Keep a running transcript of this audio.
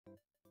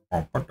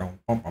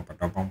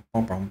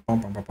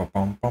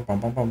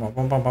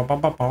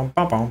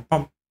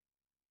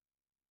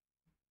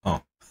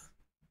Oh.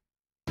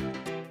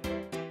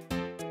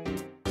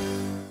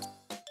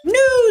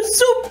 New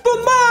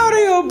Super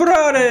Mario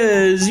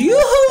Brothers!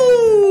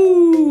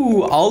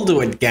 Yoo-hoo! I'll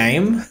do it,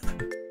 game.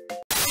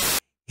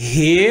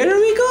 Here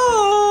we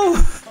go!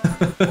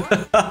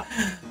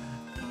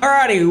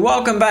 Alrighty,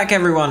 welcome back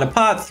everyone to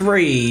part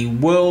 3.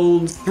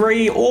 World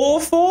 3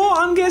 or 4,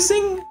 I'm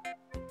guessing?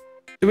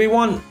 Do we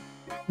want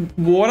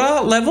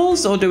water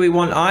levels or do we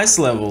want ice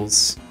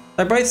levels?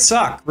 They both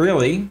suck,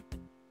 really.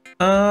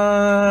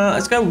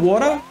 Let's go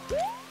water.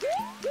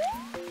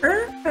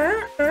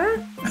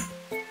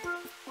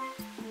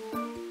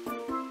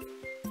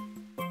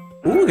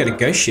 Ooh, we got a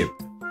ghost ship.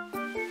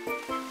 An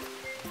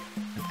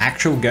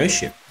actual ghost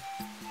ship.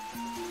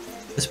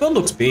 This world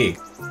looks big.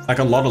 Like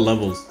a lot of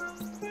levels.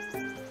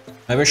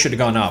 Maybe I should have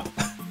gone up.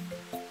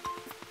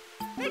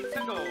 Let's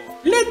go!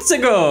 Let's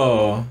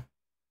go!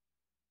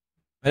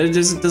 It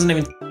just doesn't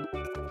even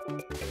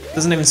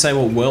say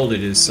what world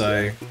it is,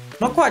 so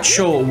not quite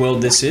sure what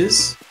world this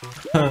is.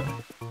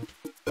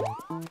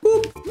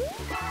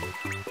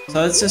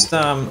 So it's just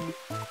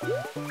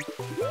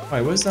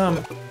wait, where's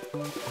oh,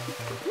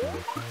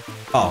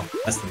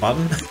 that's the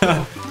button.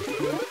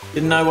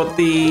 Didn't know what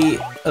the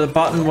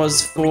button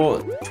was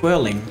for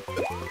twirling.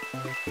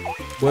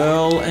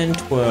 Whirl and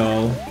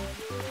twirl.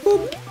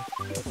 Boop.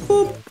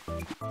 Boop.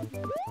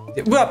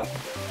 Whoop.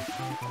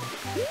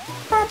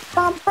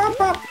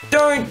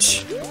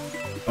 Don't!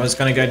 I was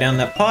gonna go down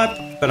that pipe,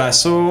 but I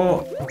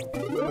saw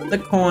the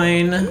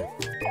coin.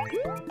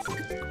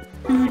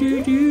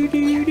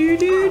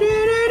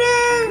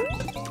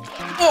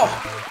 Oh!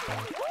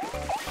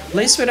 At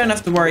least we don't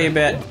have to worry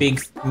about big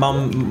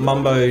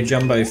mumbo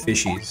jumbo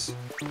fishies.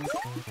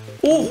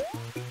 Oh!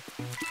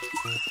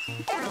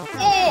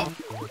 Oh!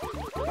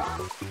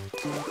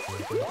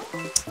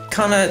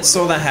 Kinda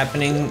saw that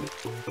happening.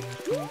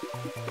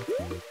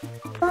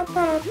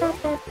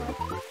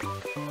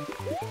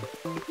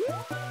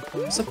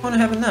 What's the point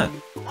of having that?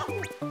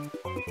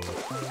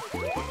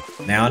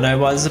 Now I know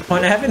what's the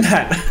point of having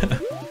that.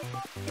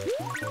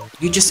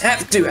 You just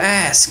have to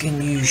ask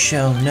and you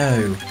shall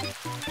know.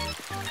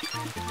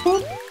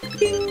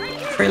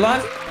 Free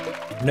life?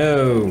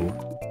 No.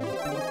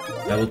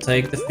 I will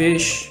take the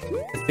fish.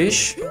 The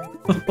fish?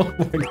 Oh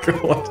my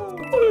god.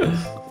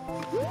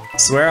 I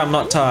swear I'm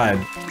not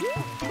tired.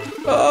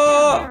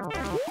 Oh!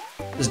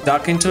 Just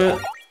duck into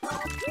it.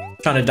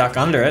 Trying to duck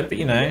under it, but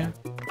you know.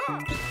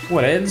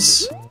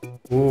 Whatevs.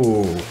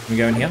 Ooh, can we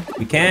go in here?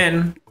 We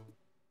can.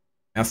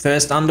 Our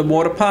first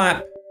underwater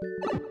pipe.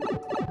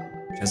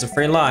 Which has a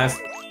free life.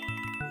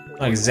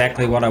 Not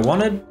exactly what I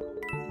wanted.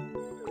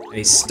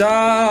 A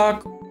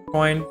Stalk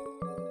coin.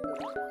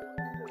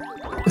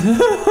 Get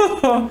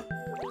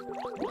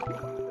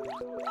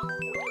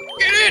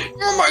it!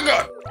 Oh my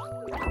god!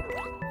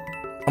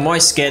 I'm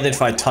always scared that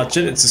if I touch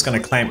it, it's just gonna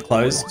clamp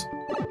closed.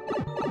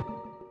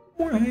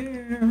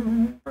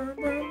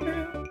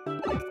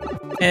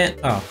 And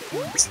oh,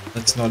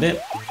 that's not it.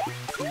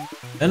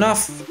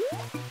 Enough.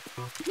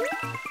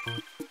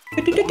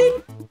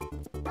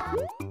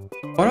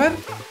 What do I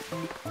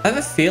have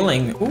a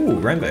feeling, ooh,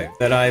 rainbow,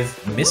 that I've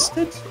missed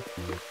it?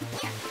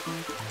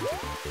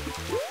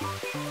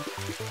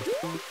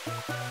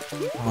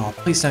 Oh,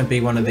 please don't be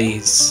one of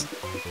these.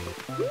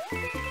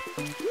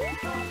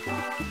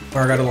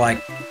 Where I gotta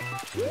like...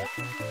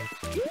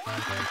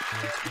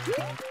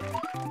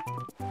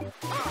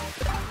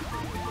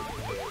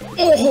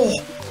 Oh!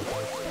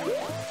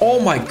 Oh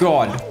my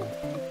god!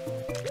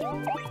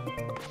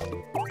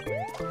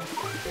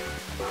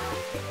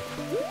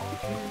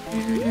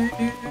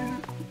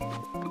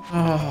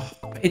 Oh,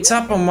 it's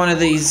up on one of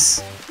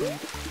these...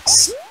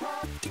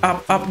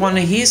 Up one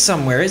of here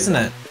somewhere, isn't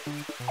it?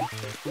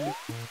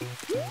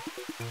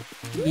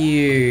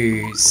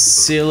 You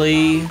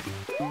silly...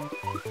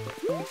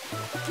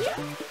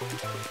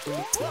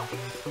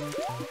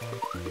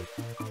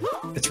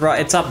 It's right,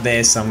 it's up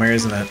there somewhere,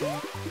 isn't it?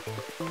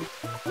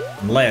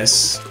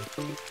 Unless...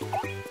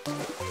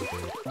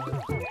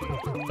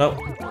 Nope.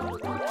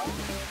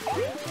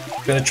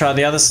 Gonna try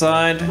the other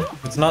side.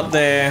 It's not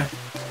there.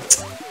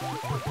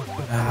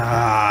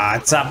 Ah,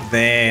 it's up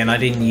there and I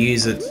didn't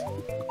use it.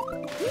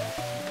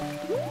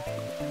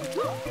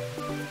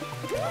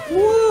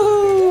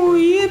 Woo!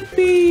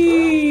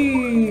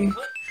 Yippee!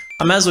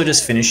 I might as well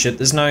just finish it.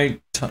 There's no...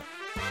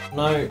 No...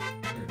 Oh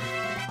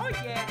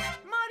yeah,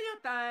 Mario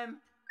time!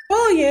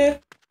 Oh yeah!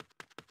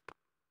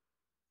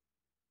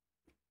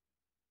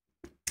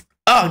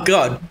 Oh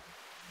god!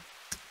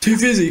 Too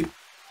fizzy!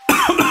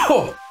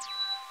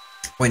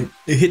 When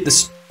it hit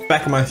the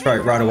back of my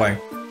throat right away.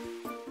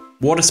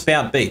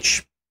 Waterspout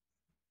Beach.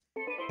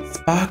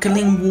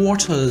 Sparkling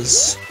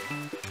waters.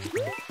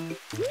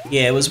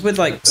 Yeah, it was with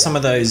like some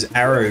of those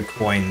arrow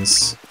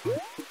coins.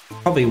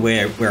 Probably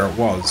where it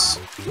was.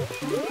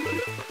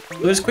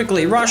 Let's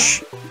quickly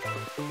rush.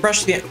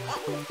 Rush to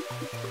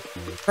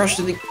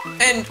the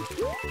end.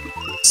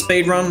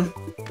 Speed run.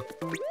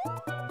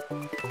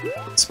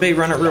 speed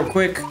run it real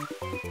quick.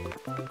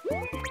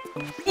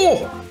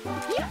 Oh!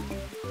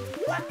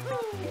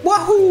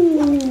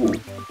 Wahoo!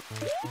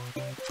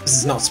 This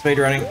is not speed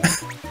running.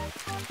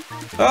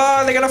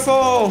 Oh, they're gonna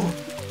fall!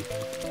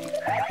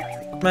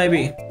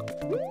 Maybe.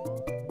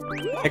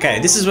 Okay,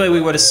 this is where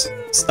we would have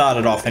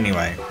started off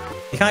anyway.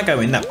 You can't go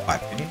in that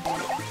pipe, can you?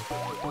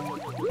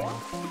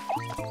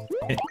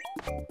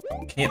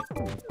 Can you?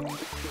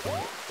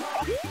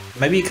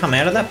 Maybe you come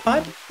out of that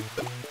pipe?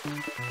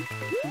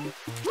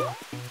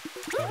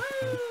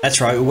 That's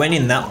right, we went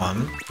in that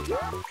one.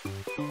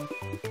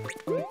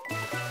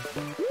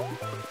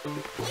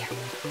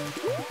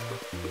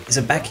 Is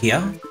it back here?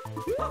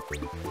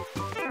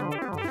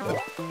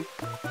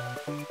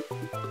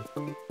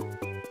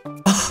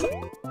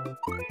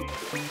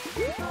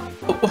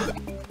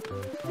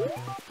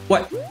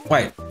 What?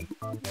 Wait.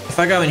 If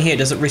I go in here,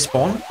 does it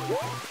respawn?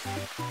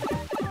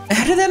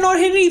 How did that not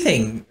hit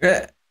anything?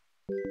 Oh,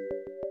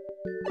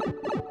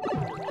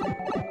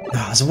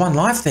 there's one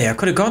life there. I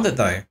could have got it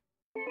though.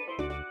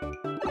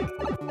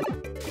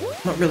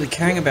 Not really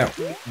caring about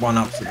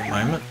one-ups at the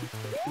moment.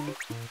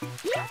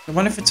 I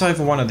wonder if it's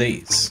over one of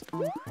these.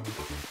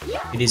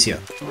 It is here.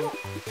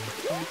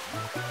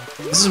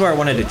 This is where I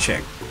wanted to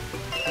check.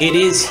 It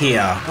is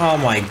here. Oh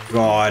my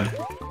god.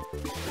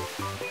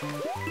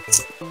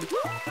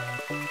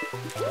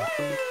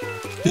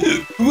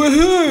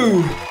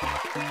 Woohoo!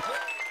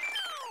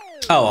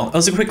 Oh well, that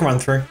was a quick run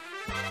through.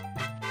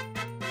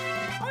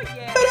 Oh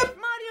yeah,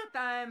 Mario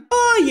time.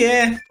 Oh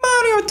yeah,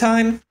 Mario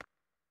time.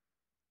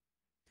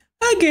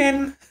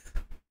 Again.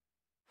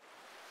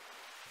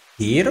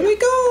 Here we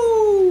go.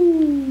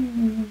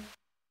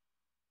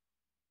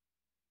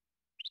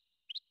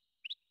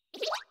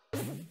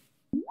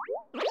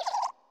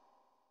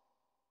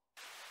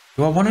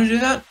 Do I want to do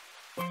that?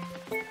 I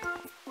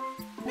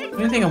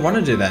don't think I want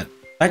to do that.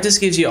 That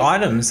just gives you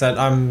items that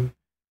I'm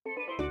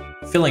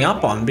filling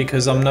up on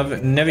because I'm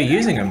never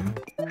using them.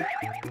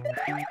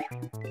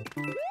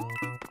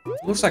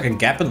 Looks like a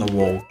gap in the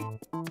wall.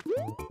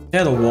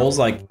 Yeah, the wall's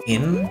like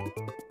in.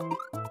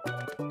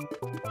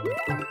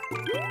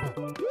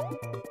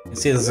 You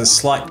see there's a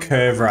slight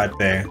curve right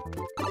there.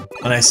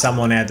 I know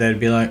someone out there would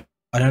be like,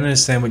 I don't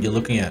understand what you're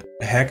looking at.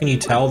 How can you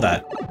tell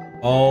that?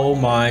 Oh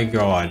my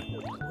god.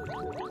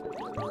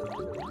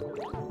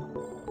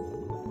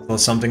 Thought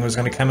something was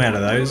going to come out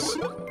of those.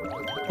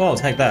 Oh, I'll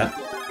take that.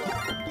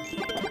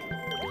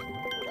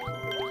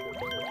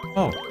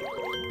 Oh.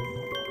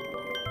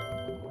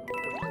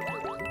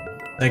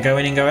 They go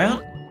in and go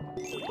out?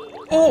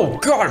 Oh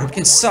god, I'm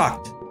getting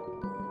sucked.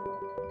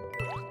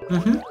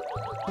 Mm-hmm.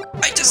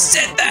 I just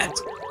said that!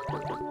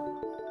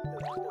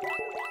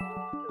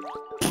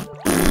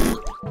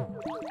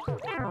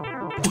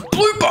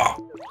 Blooper!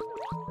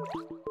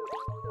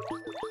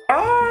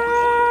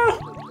 Ah!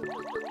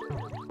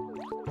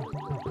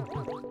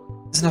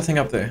 There's nothing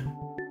up there.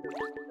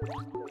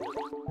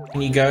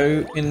 Can you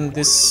go in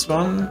this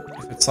one?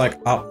 If it's like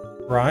up,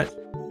 right?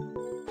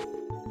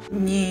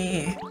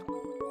 Yeah.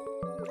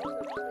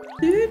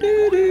 Do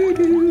do do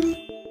do.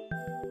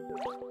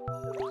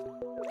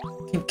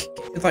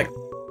 It's like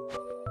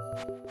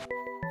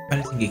I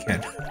don't think you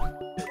can.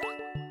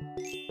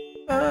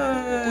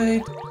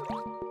 I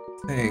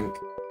think.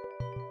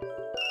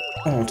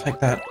 Oh, I'll take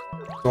that.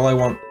 That's all I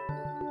want.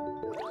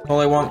 That's all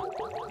I want.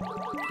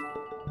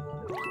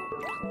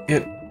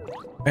 Get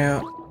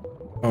out.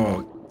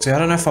 Oh, see, I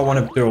don't know if I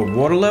want to do a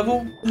water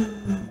level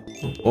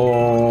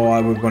or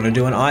I would want to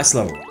do an ice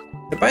level.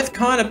 They're both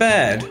kind of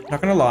bad, not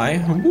gonna lie.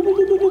 I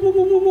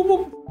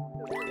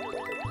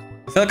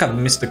feel like I've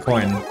missed a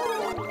coin.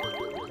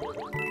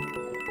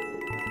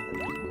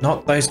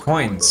 Not those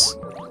coins.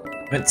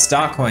 I meant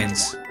star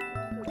coins.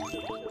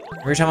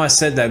 Every time I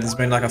said that, there's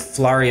been like a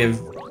flurry of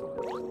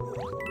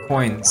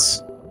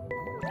coins.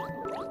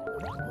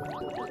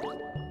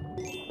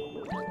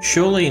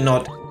 Surely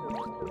not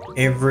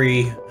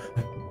every...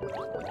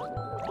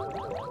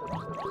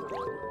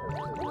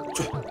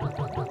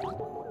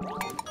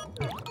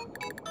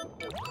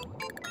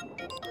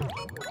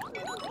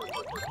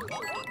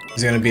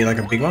 Is it gonna be like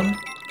a big one?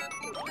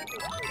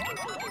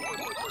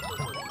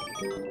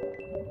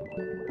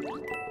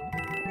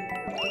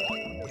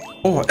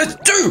 Oh, it's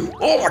two!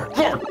 Oh my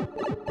god!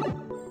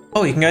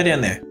 Oh, you can go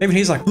down there. Even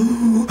he's like,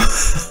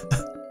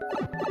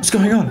 what's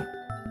going on?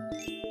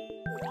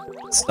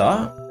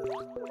 Star?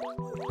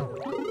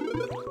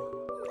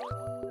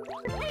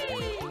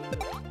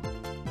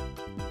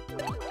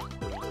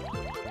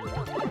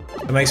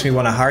 It makes me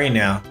want to hurry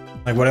now.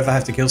 Like, what if I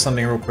have to kill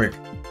something real quick?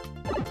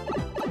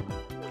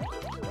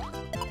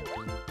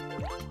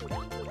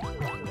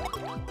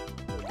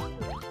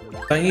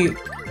 Don't you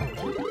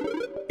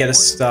get a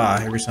star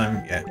every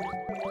time? Yeah.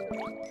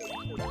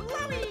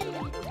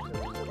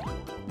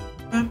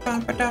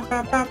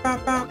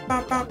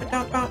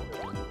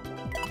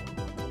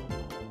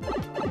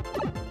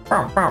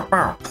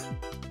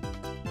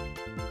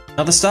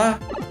 Another star?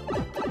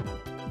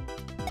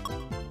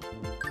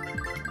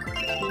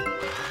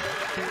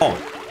 Oh,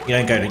 you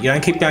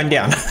don't keep going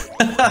down.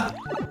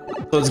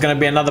 So it's gonna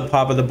be another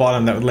pipe at the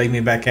bottom that would lead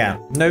me back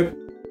out. Nope.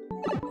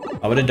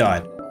 I would have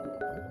died.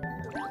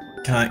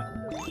 Can I?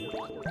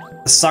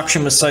 The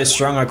suction was so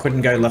strong I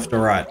couldn't go left or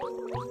right.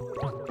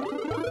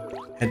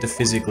 Had to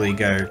physically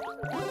go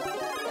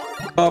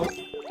up.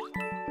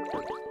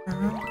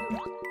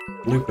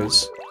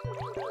 Loopers.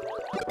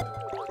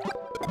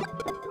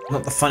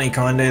 Not the funny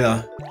kind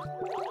either.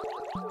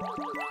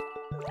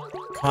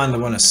 Kinda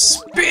wanna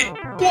spit.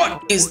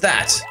 What is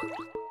that?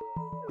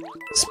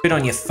 Spit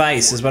on your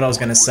face is what I was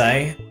gonna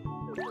say.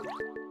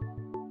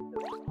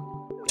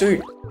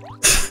 Dude.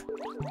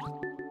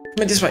 Come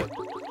in this way.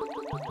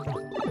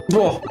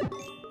 Whoa.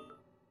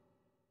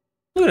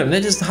 Look at them, they're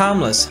just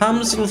harmless.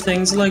 Harmless little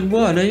things like,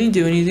 what? I didn't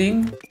do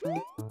anything.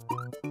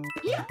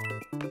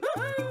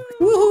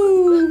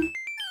 Woohoo!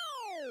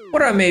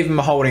 What am I even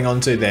holding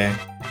on to there?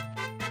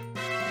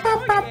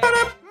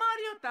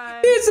 Mario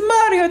time. It's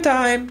Mario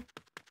time!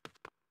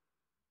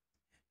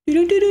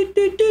 Do do do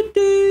do do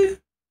do.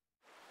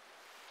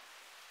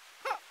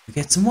 We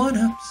get some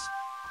one-ups.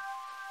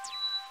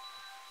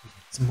 We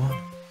get some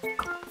one-ups.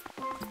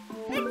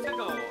 Let's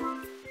go.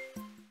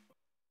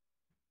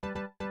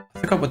 I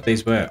forgot what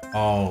these were.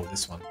 Oh,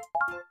 this one.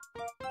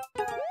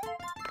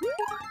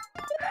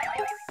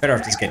 Better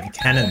off just getting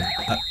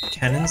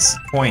cannons,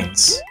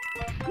 coins.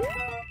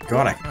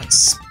 God, I can't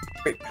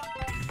speak.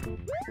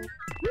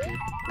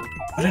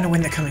 I don't know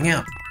when they're coming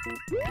out.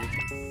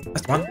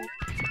 That's one.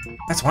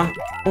 That's one.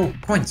 Oh,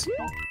 coins.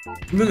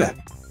 Look at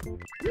that.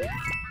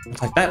 I'll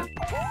take that.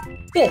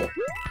 Oh,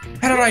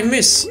 how did I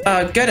miss?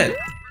 Get it.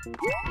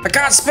 I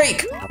can't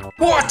speak.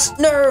 What?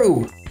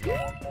 No.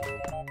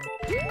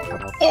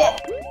 Oh.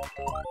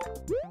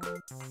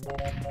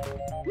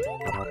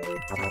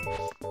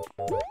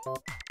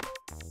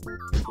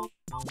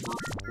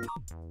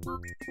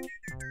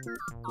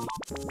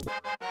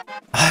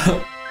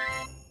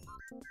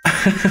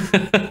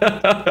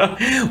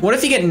 What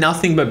if you get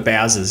nothing but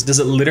Bowsers? Does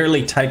it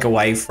literally take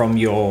away from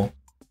your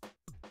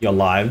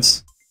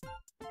lives?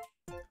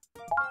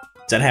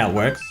 Is that how it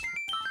works?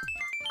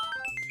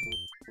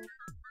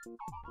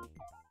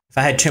 If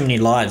I had too many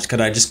lives,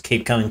 could I just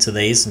keep coming to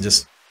these and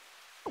just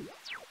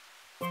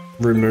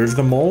remove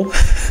them all?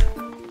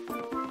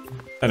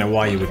 Don't know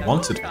why you would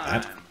want to do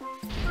that.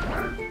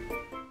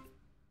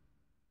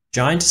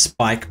 Giant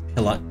spike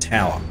pillar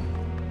tower.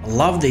 I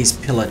love these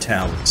pillar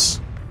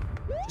towers.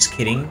 Just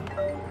kidding.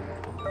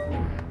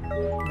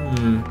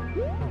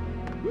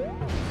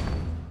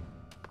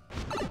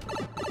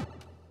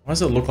 Why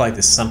does it look like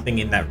there's something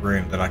in that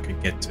room that I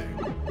could get to?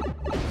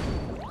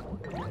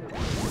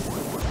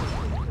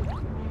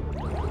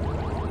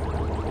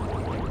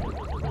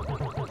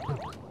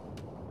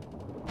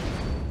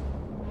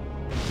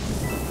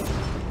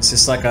 Is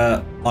this like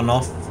a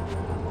on-off?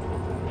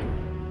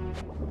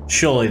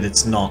 Surely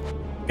that's not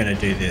gonna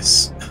do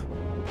this.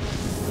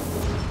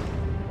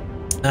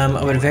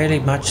 I would very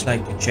much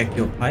like to check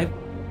your pipe.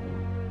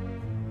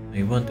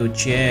 I want to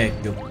check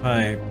your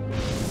pipe.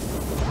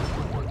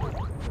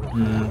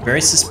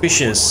 Very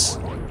suspicious.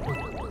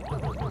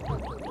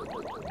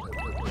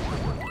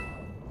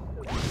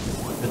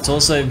 It's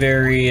also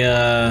very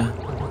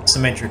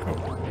symmetrical.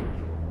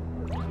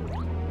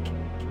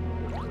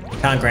 You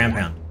can't ground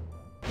pound.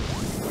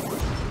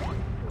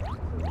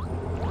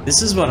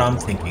 This is what I'm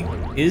thinking.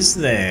 Is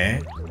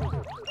there...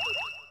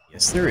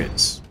 Yes, there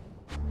is.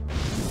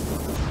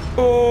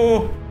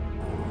 Oh!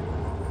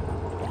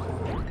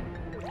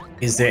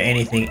 Is there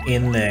anything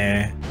in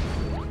there?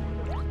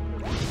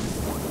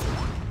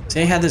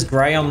 See how there's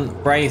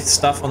grey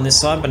stuff on this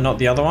side, but not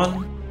the other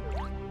one?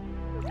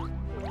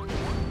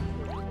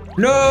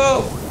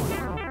 No!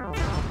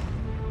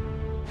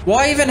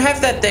 Why even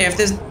have that there if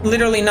there's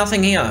literally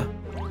nothing here?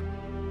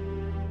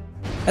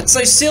 That's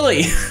so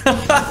silly.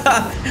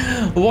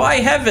 Why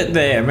have it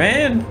there,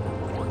 man?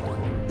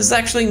 There's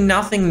actually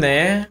nothing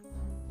there.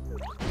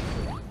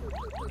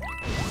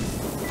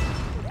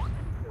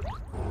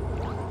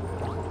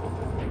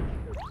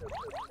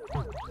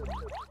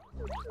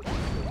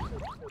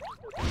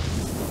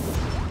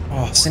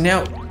 Oh, so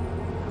now...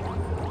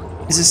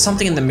 Is there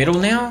something in the middle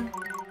now?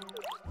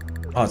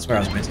 Oh, it's where I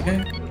was meant to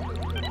go.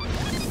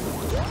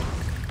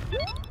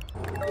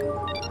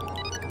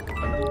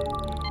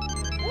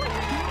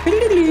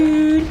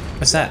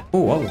 What's that? Oh,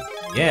 whoa.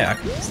 Yeah, I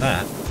can use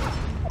that.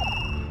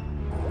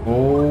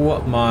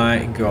 Oh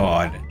my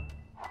god.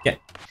 Yeah.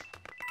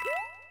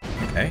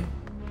 Okay.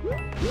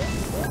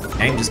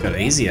 Game just got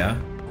easier.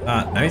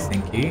 No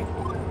thank you.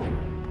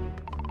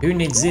 Who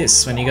needs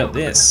this when you got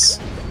this?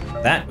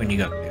 That when you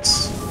got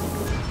this.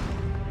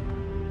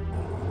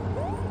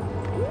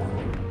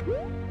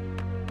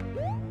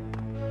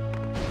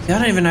 See, I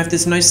don't even know if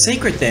there's no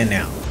secret there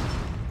now.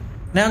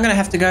 Now I'm gonna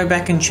have to go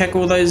back and check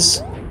all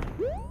those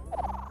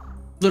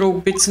little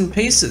bits and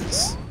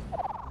pieces.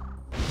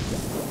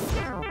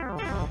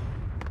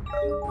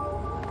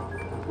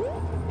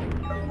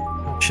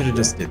 Should have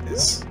just did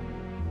this.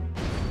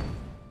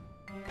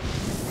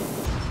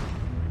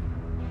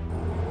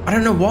 I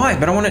don't know why,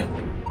 but I want it.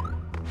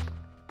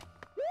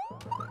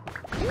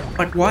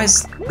 Like, why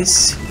is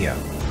this here?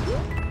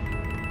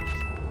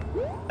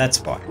 That's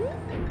fine.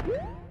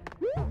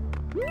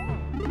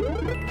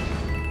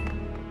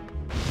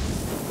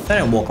 They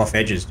don't walk off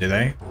edges, do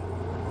they?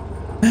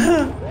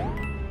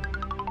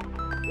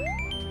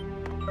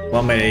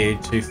 One way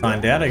to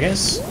find out, I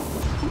guess.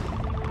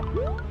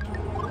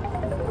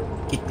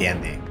 Get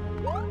down there.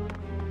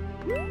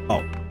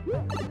 Oh.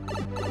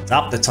 It's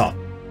up the top.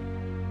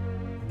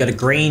 Got a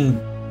green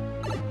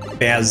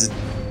Bowser.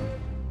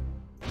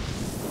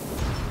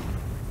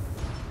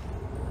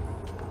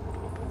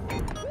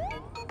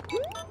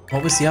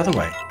 What was the other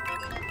way?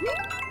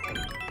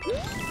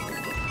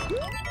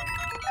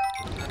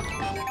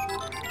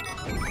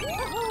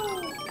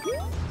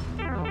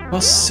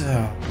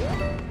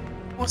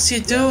 What's he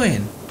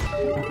doing?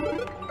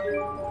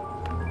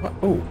 What?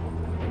 Oh,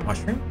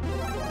 mushroom?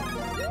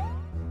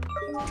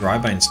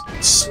 Drybones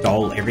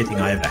stole everything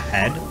I ever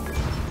had.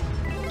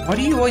 Why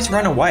do you always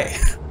run away?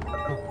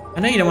 I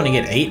know you don't want to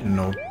get eaten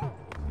or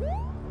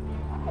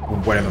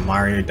whatever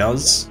Mario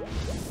does.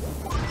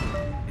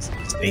 He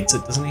just eats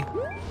it, doesn't he?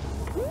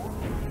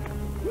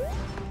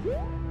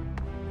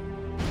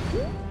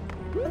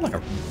 Like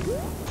a...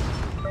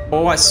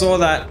 Oh, I saw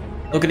that.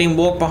 Look at him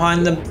walk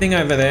behind the thing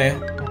over there.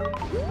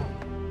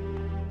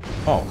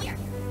 Oh.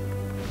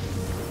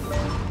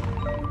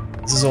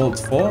 This is all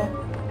it's for?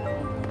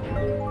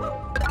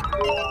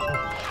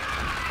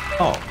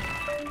 Oh.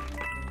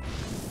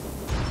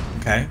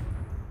 Okay.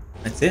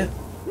 That's it.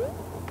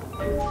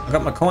 I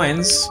got my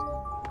coins.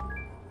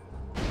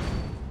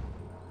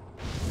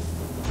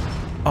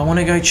 I want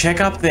to go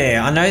check up there.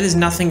 I know there's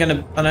not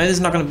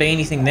gonna be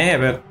anything there,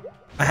 but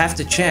I have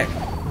to check.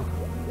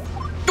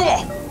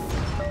 Oh!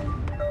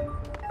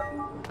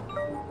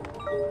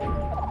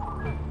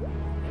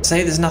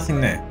 Say there's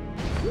nothing there.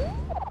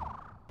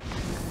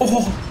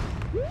 Oh!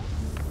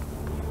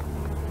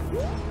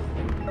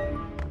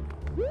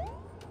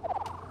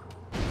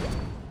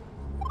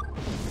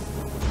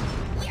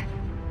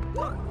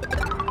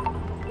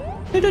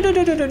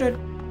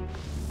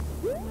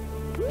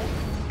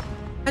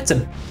 That's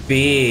a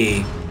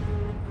big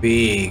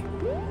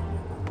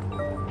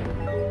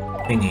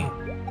thingy.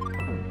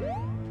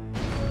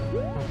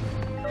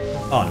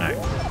 Oh no.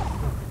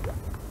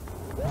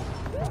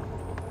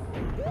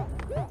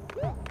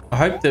 I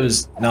hope there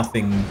was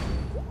nothing.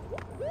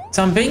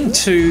 So I'm being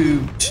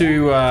too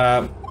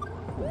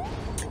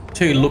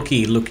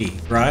looky,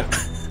 right?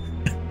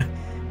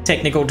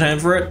 Technical term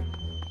for it.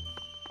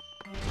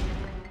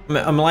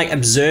 I'm like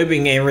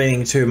observing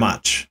everything too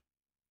much.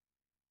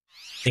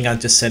 I think I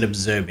just said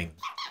observing.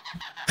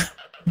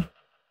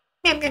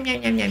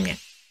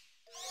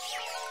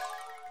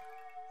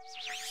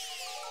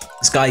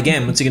 This guy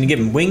again, what's he gonna give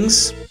him?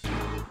 Wings?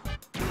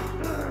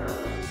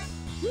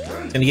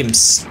 Gonna give him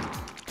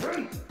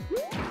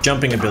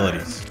jumping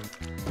abilities.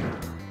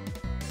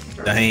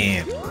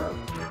 Damn.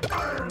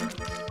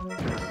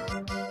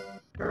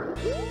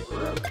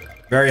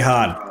 Very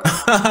hard.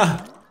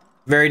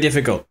 Very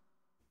difficult.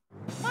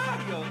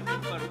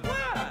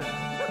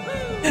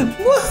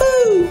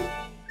 Woohoo!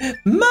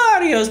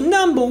 Mario's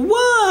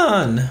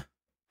 #1!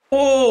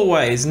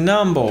 Always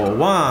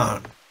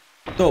 #1.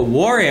 Thought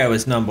Wario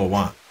was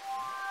 #1.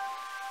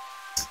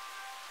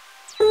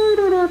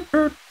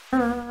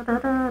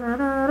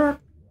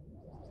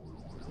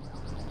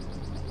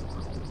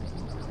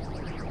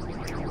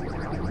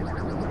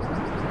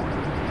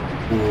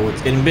 Ooh,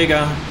 it's getting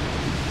bigger.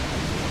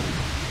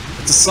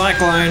 It's a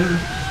cyclone.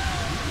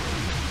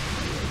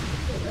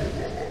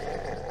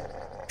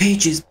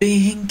 Peach is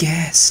being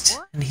gassed,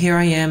 and here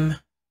I am,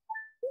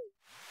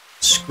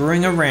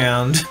 screwing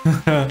around.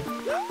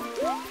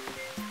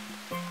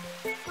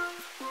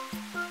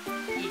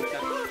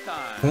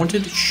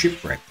 Haunted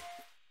shipwreck.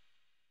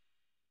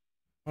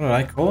 What did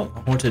I call it? A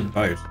haunted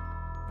boat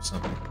or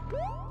something.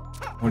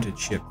 Haunted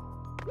ship.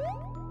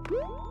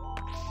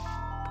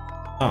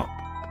 Oh.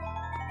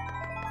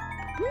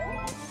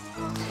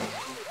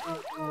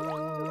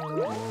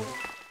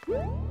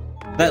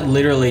 That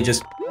literally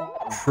just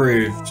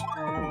proved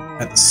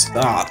at the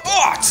start.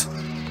 What?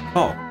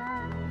 Oh.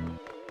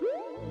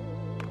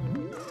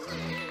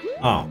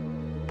 Oh.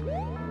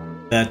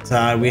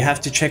 That we have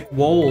to check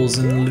walls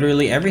and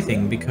literally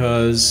everything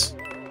because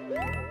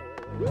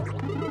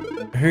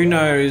who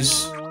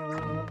knows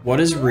what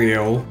is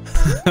real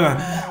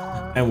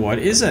and what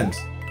isn't.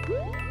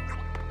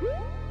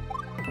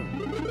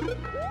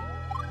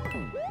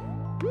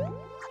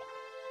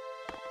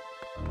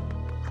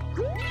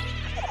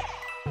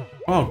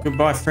 Oh,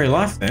 goodbye free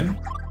life then.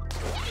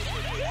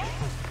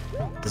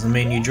 Doesn't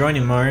mean you join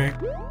him, Mario.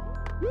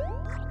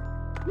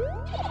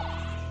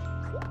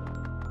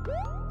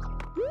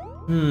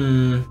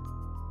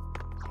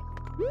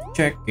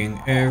 Checking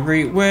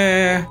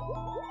everywhere.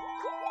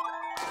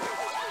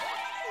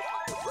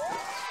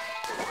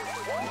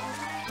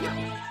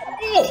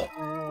 Oh!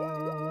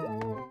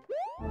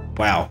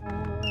 Wow.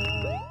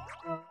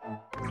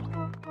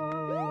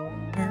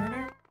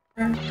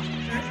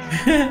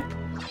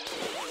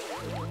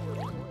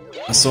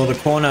 I saw the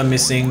corner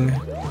missing.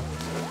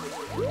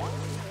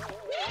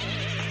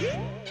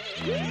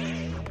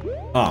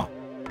 Oh.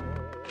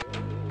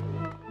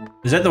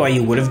 Is that the way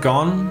you would have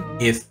gone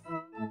if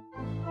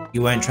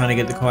you weren't trying to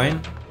get the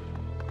coin?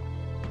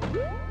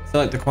 I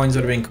feel like the coins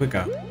would have been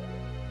quicker.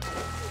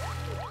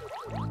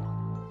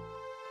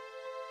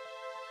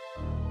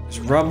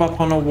 Just rub up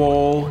on a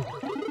wall.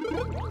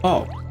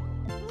 Oh.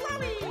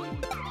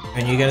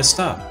 And you get a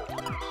star.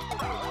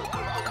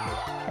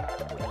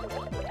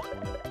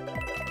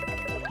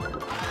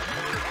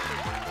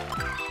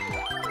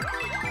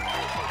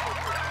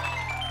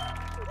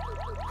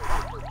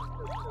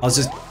 I was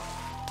just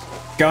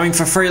going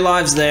for free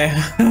lives there.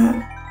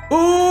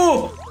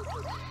 Ooh!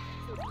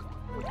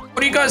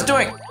 What are you guys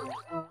doing?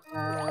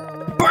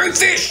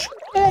 Bonefish!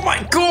 Oh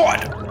my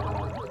god!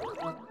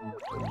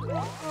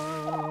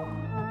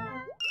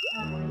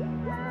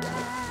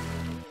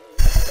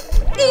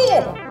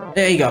 Oh!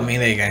 There you got me,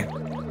 there you go.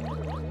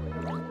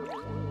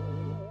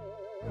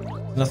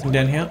 Nothing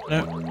down here?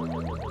 No.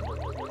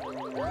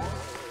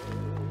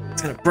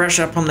 It's gonna brush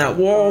up on that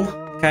wall.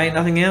 Okay,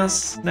 nothing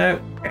else? No?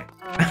 Okay.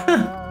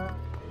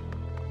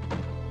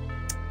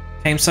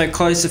 Came so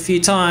close a few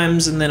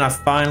times and then I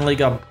finally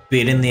got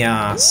bit in the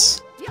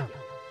ass.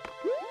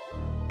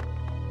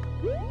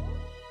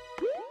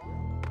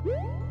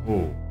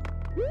 Ooh.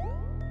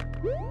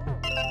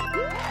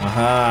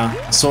 Aha,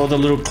 I saw the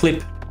little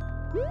clip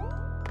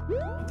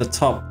at the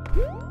top.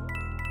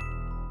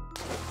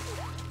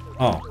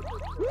 Oh.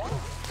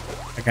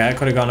 Okay, I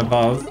could have gone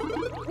above.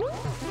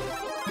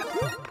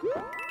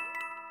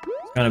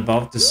 Going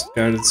above, just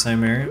go to the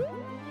same area.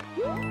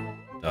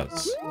 It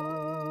does.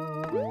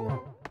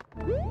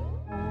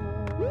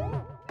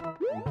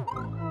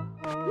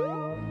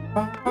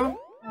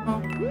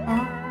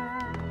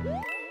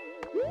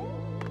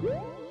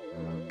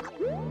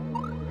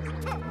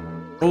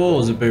 Oh,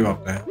 there's a boo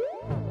up there.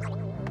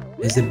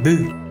 There's a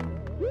boo.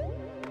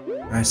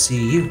 I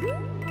see you.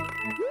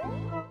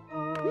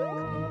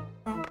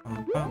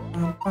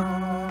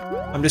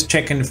 I'm just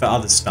checking for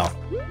other stuff.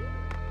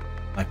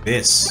 Like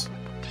this.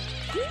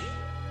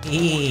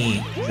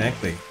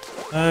 Exactly.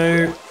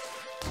 No.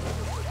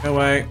 Go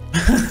away.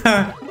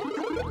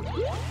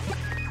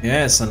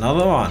 Yes,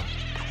 another one.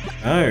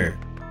 Oh.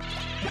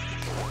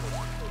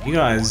 You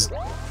guys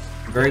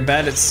are very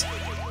bad at...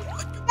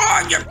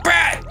 Oh, you're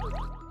bad!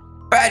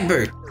 Bad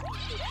boo!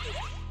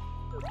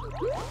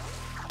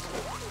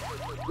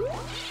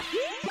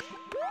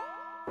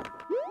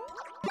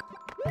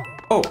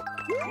 Oh!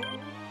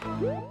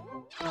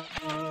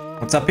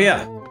 What's up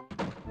here?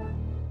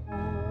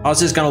 I was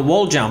just gonna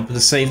wall jump to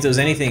see if there was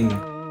anything.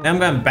 Now I'm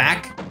going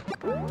back.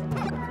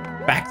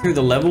 Back through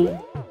the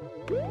level.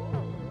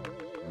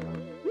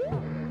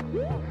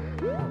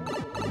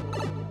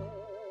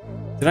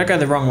 Did I go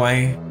the wrong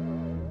way?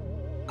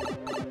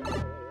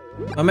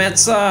 I'm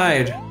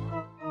outside.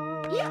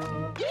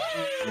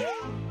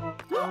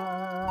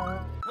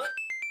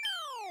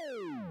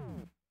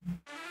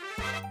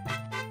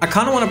 I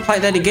kind of want to play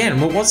that again.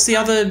 Well, what's the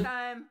other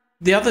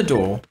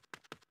door?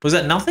 Was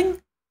that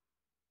nothing?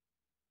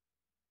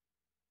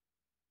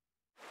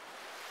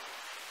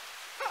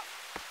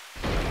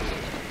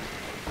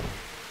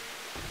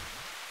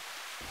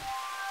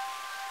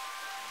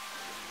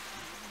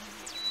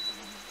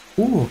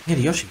 Ooh,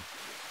 Hideyoshi.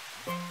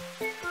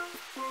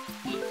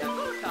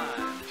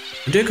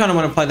 I do kind of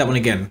want to play that one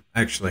again,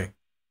 actually.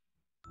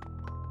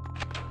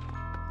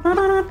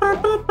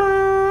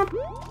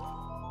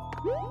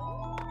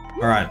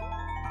 Alright,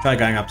 try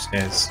going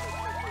upstairs.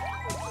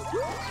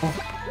 Oh.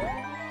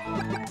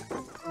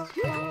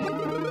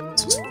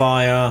 This was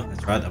fire.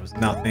 That's right, that was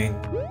nothing.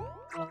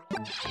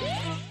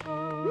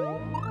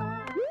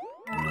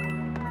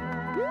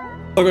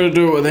 I gotta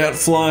do it without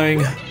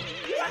flying.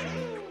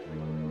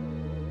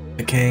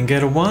 I can't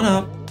get a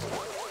one-up.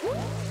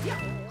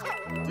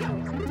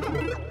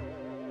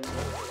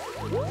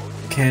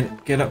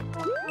 Can't get a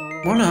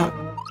one-up.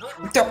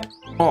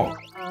 Oh.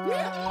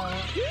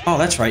 Oh,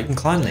 that's right, you can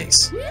climb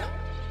these.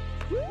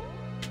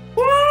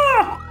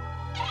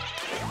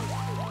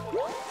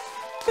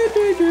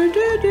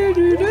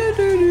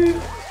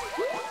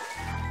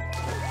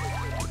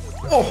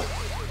 Oh.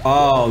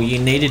 Oh, you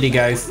needed to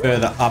go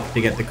further up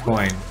to get the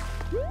coin.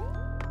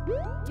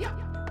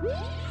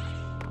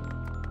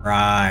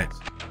 Right.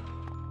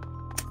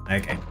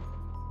 Okay.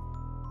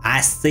 I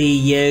see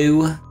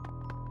you.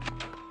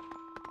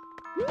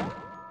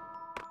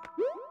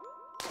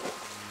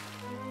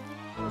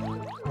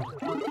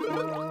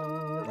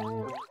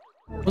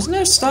 Wasn't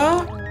there a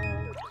star?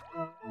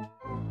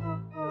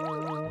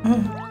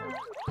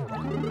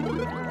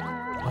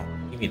 Oh,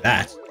 give me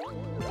that.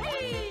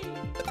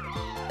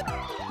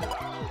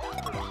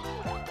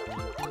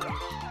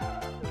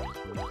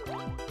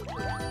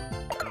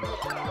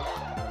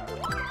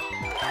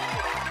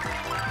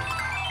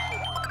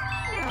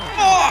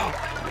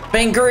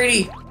 Being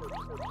greedy.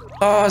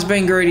 Oh, I was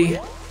being greedy.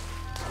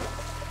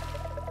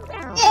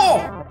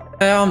 Oh!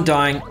 I'm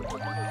dying.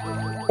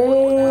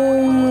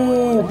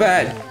 Oh,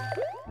 bad.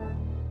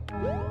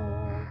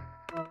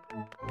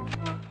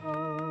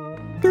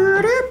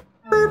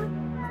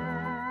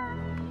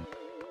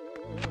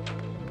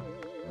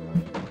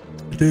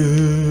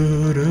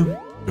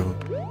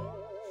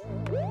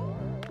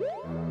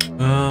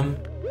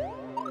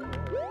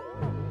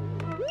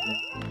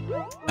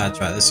 That's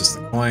right, this is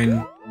the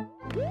coin.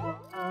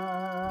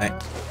 Hey.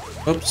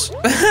 Oops.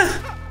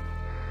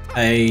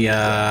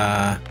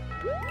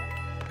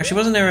 Actually,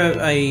 wasn't there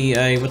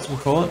a what's it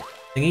called?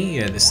 Thingy?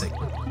 Yeah, this thing.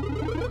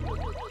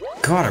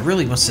 God, it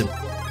really wants to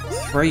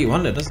throw you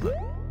under, doesn't it?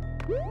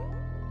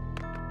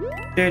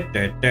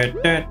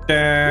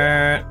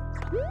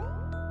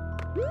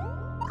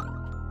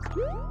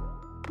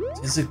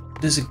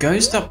 There's a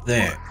ghost up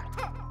there.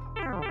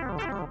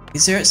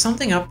 Is there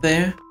something up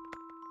there?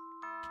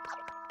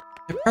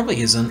 There probably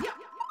isn't.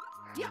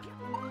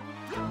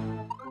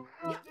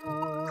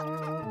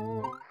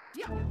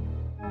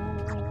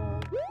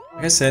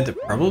 Like I said, there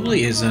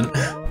probably isn't.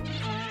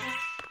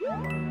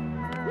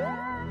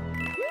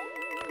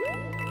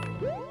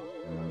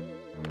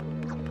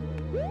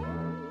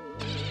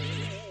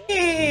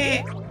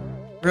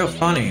 Real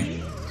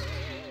funny.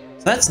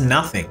 So that's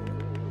nothing.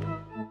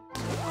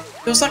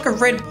 It was like a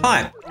red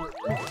pipe.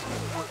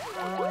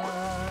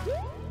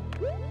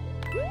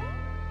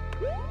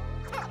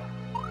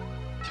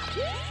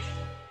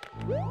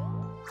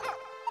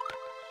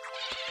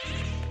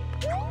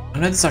 I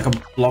know there's like a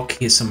block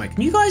here somewhere.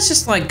 Can you guys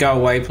just like go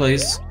away,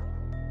 please?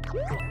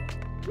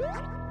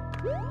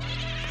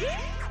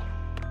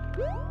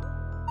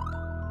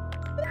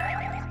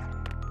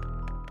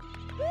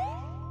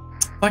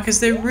 Like, is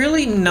there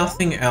really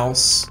nothing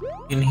else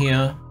in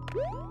here?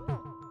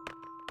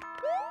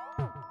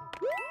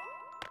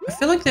 I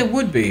feel like there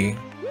would be.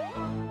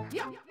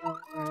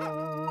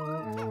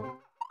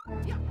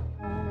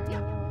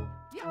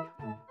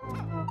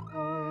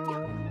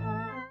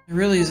 There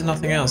really is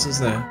nothing else, is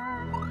there?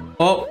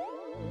 Oh!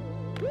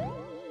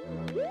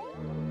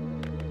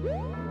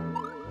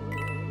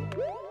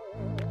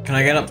 Can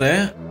I get up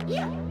there?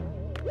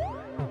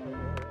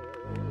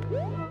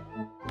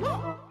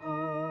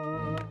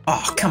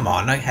 Oh, come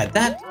on, I had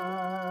that.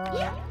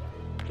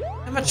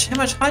 How much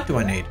height do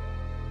I need?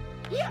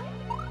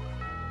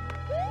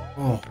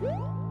 Oh.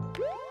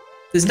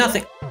 There's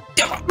nothing.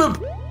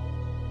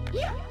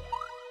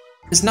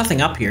 There's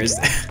nothing up here, is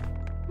there?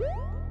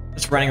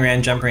 Just running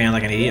around, jumping around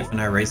like an idiot for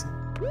no reason.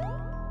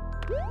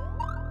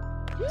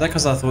 Is that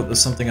because I thought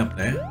there's something up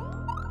there?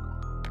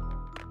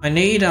 I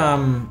need,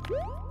 I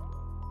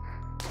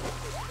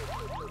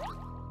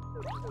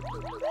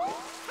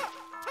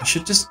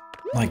should just,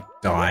 like,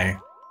 die.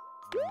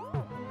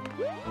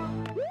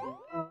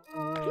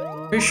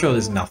 Pretty sure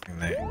there's nothing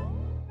there.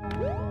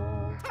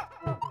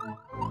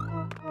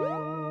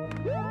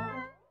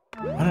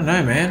 I don't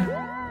know, man.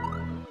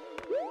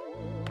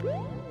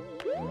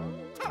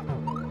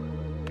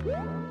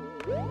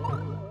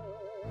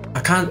 I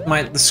can't,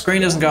 the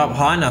screen doesn't go up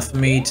high enough for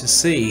me to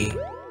see.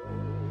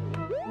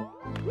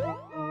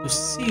 We'll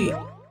see.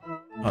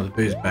 Oh, the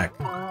boo's back.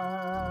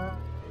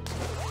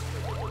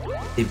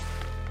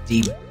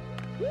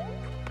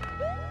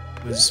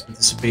 This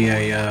would be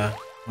a,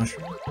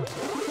 mushroom.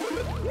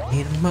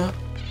 Eat 'em up.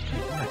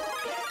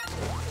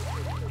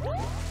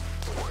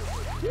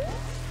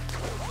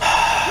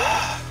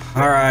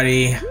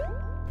 Alrighty.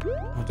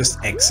 I'll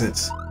just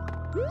exit.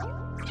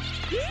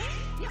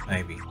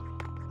 Maybe.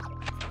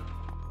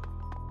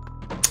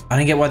 I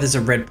don't get why there's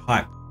a red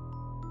pipe.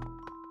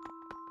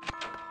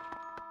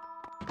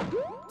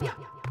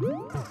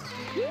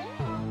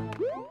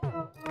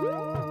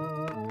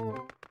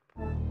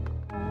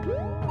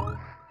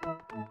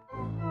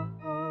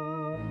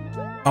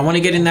 I want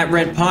to get in that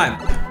red pipe.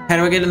 How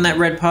do I get in that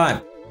red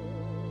pipe?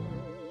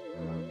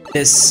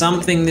 There's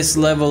something this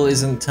level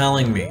isn't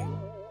telling me.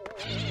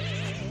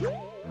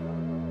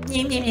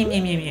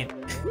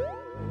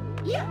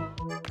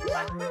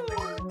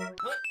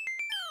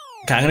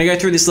 Okay, I'm gonna go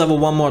through this level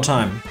one more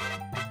time.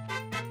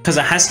 Because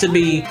it has to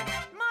be...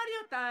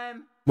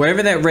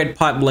 Wherever that red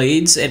pipe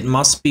leads, it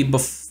must be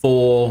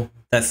before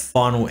that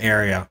final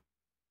area.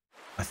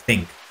 I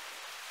think.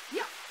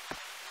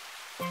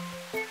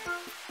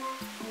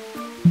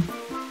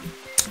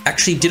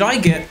 Actually, did I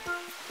get...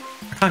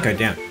 I can't go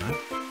down, no?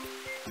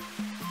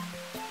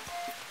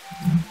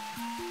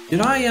 Did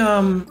I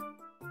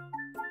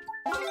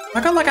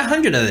got like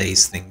 100 of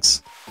these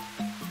things.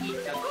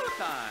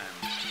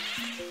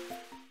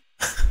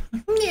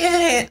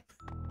 Yeah.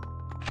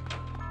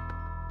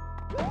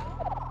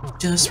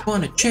 Just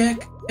wanna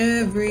check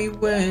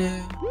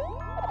everywhere.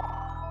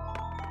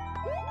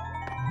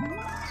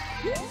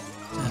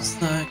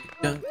 Just like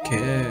I don't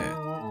care.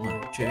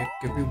 Wanna check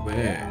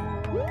everywhere.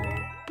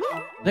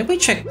 Let me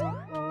check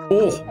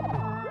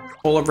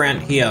all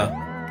around here.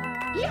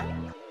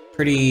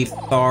 Pretty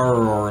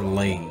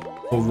thoroughly.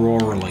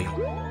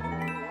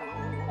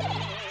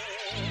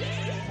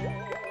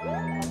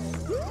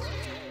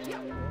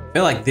 I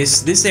feel like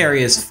this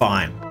area is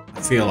fine.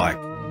 I feel like.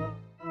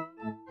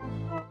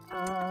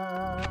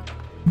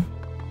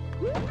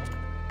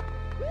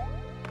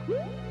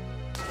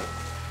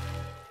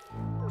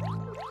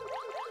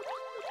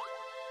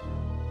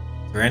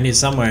 It's around here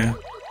somewhere.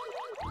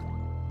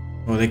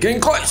 Oh, they're getting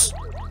close!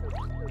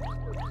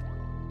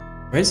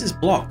 Where's this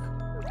block?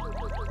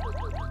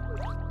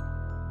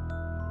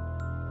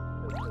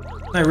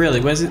 No, really,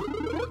 where's it?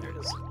 There it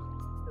is.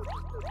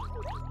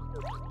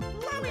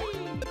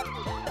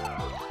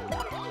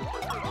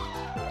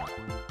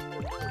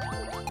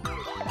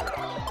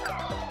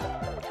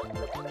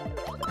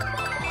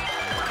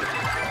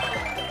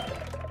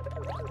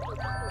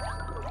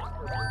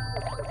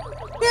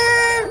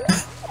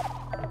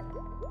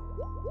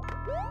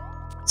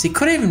 See, it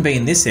could even be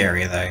in this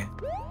area though.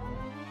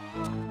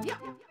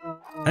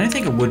 I don't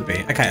think it would be.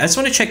 Okay, I just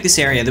want to check this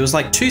area. There was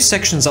like 2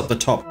 sections up the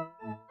top.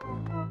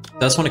 I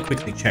just want to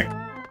quickly check.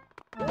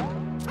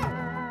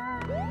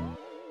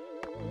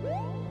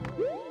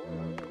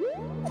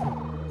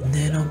 And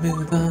then I'll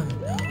move on.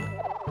 No.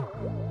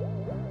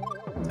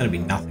 It's gonna be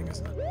nothing,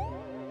 isn't it?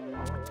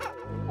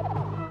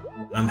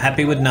 I'm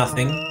happy with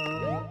nothing,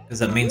 because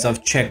that means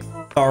I've checked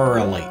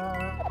thoroughly.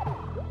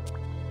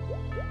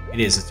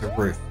 It is, it's a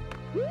roof.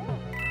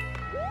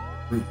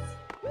 Roof.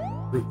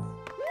 Roof.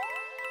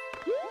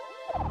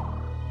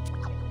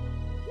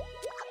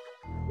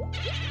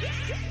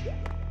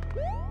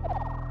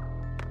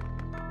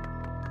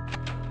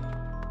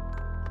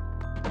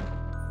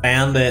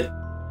 Found it.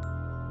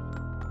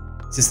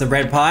 Is this the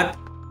red pipe?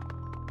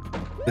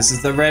 This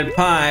is the red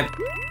pipe.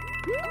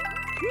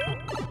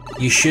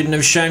 You shouldn't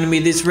have shown me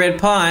this red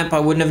pipe. I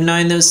wouldn't have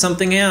known there was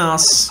something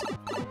else.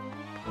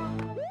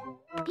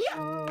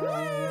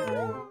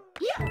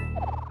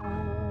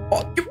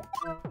 Oh, give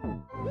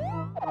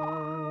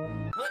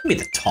me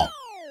the top.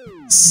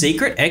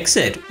 Secret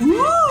exit.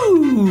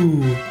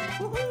 Ooh.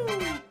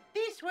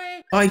 This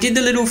way. I did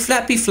the little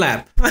flappy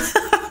flap.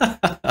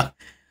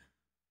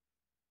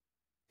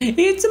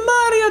 It's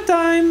Mario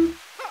time.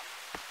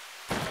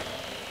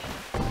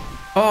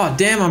 Oh,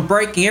 damn, I'm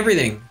breaking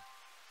everything.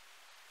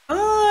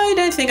 I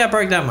don't think I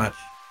broke that much.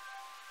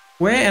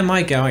 Where am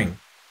I going?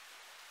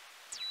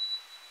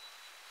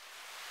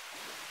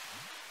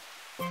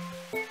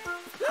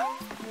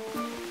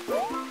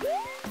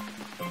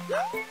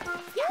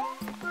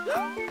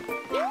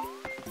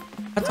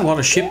 That's a lot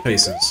of ship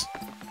pieces.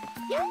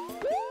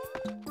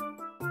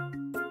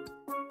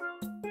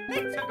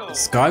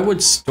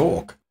 Skyward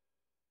Stalk.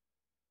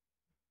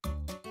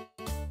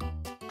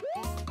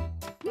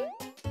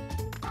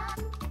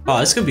 Oh,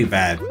 this could be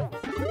bad.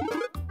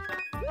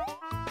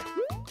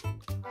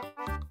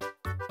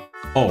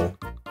 Oh.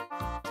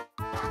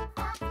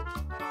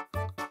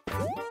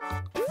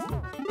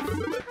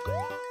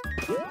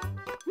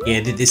 Yeah,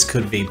 this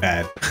could be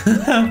bad.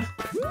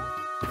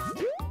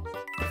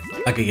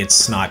 I could get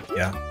sniped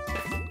here.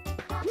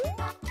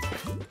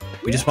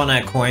 We just want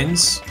our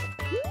coins.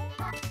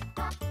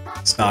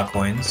 Star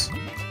coins.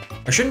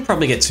 I shouldn't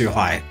probably get too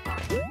high.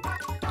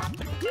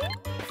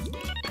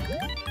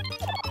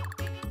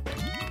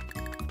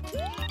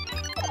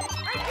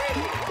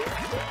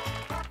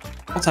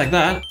 I'll take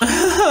that.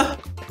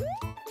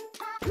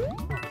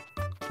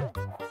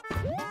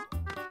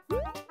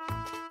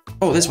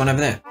 Oh, there's one over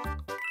there.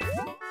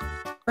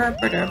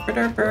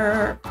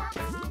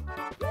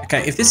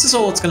 Okay, if this is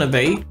all it's gonna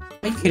be,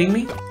 are you kidding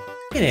me?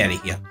 Get out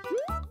of here.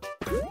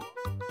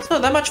 It's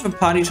not that much of a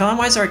party time.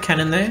 Why is there a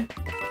cannon there?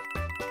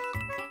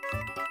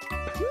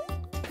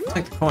 I'll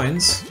take the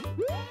coins.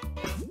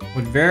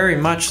 Would very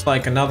much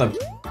like another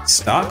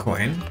star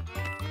coin.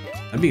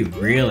 That'd be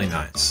really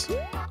nice.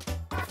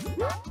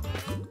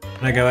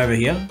 Can I go over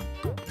here?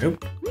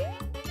 Nope.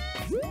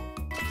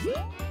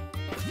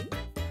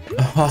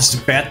 Oh, I was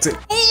about to...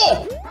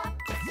 Oh!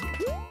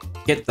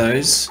 Get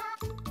those.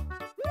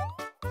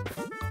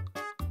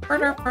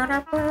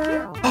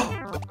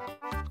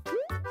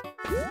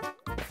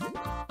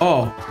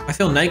 Oh, I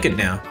feel naked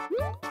now.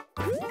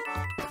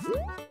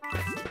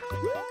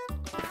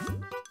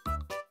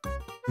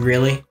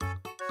 Really?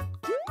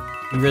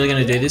 You really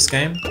gonna do this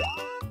game?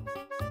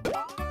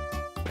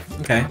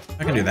 Okay,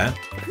 I can do that.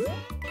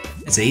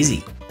 It's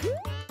easy.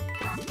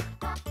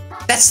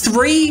 That's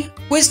 3!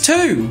 Where's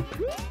 2?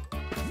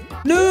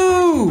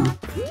 No!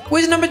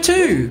 Where's number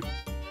 2?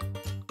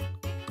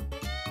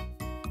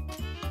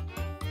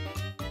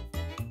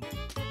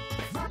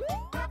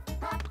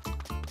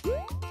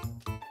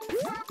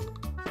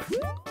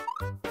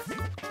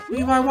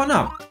 Leave I one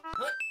up.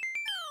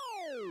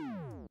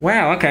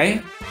 Wow,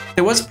 okay.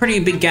 There was a pretty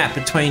big gap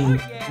between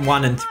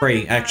 1 and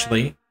 3,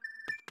 actually.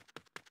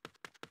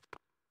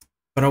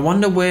 But I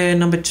wonder where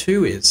number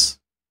 2 is.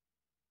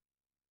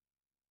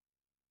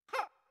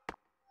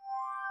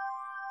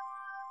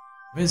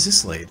 Where does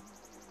this lead?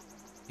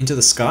 Into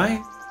the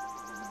sky?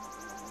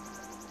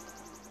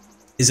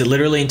 Is it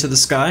literally into the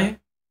sky?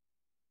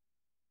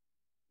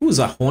 Ooh, is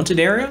that a haunted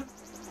area?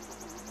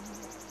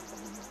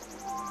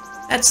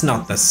 That's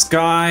not the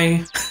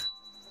sky.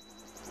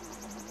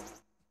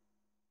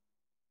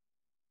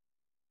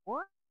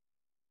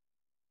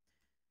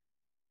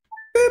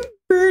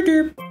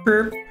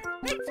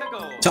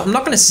 So I'm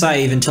not going to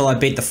save until I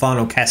beat the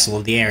final castle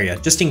of the area,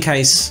 just in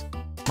case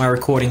my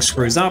recording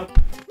screws up.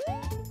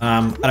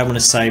 I don't want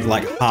to save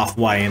like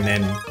halfway and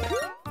then,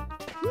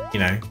 you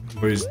know,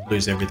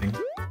 lose everything.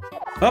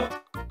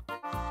 Up.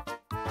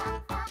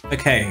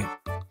 Okay.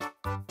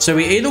 So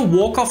we either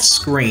walk off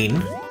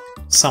screen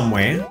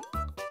somewhere.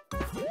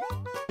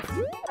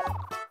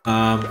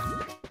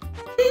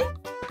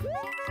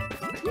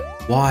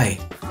 Why?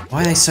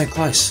 Why are they so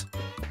close?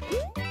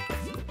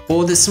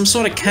 Or there's some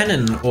sort of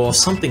cannon or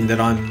something that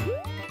I'm...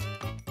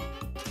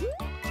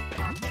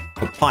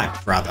 Or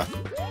pipe, rather.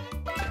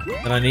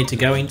 that I need to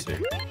go into.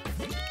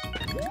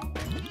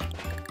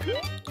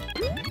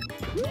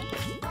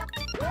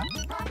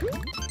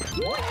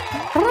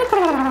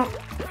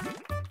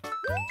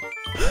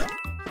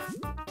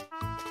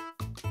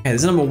 Okay,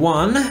 there's number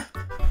 1.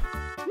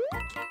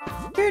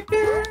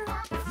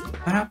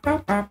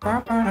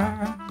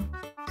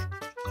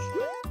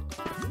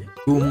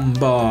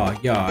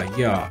 Goomba,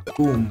 yeah,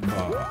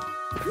 Goomba.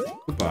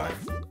 Goodbye.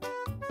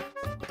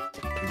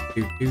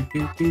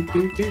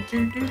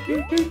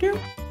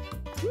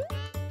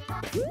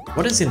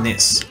 What is in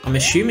this? I'm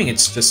assuming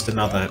it's just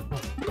another...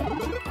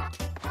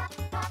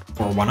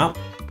 or a 1-up.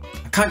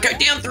 I can't go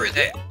down through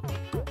there!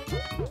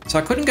 So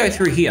I couldn't go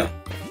through here.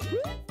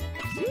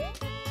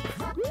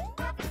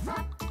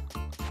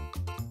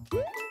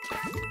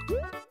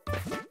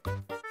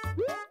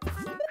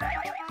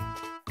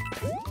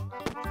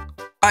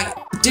 I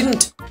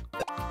didn't...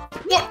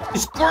 What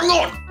is going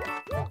on?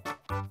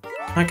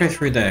 Can't go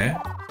through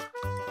there.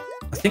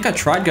 I think I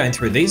tried going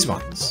through these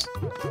ones.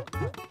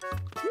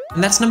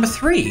 And that's number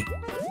 3.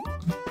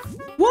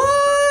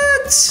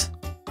 What?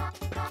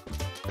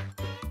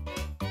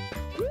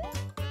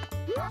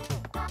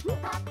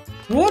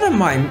 What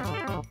am I...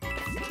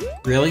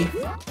 Really?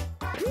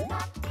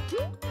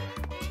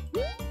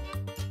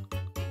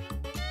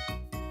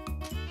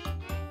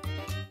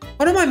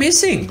 What am I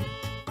missing?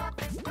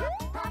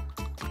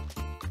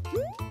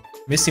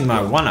 Missing my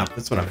 1-up,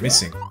 that's what I'm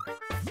missing.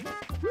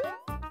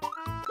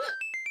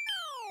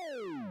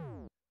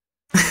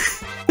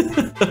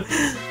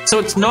 So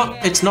it's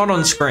not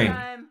on screen.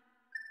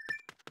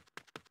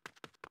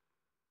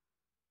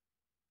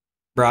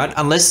 Right?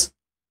 Unless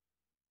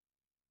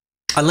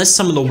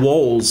some of the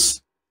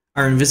walls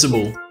are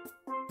invisible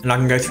and I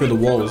can go through the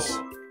walls.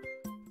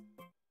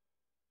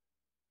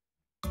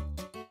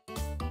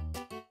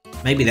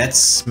 Maybe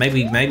that's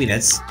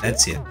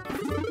it.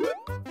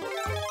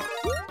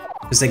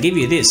 Because they give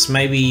you this,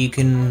 maybe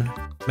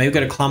we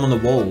gotta climb on the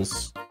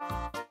walls.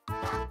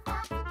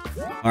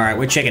 Alright,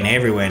 we're checking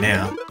everywhere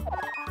now.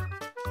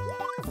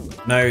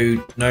 No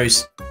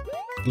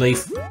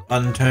leaf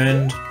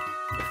unturned.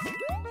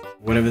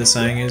 Whatever the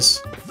saying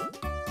is.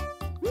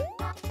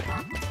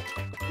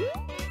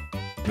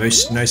 No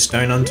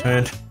stone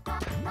unturned.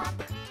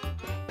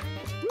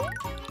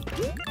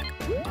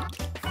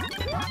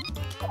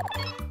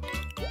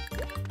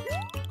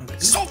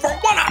 This is all for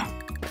 1-up!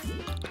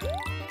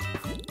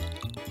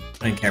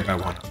 I don't care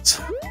about 1-ups.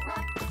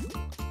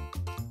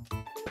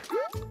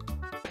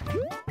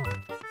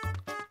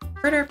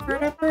 Okay,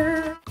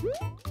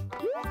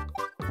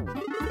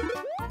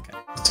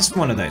 it's just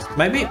one of those.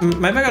 Maybe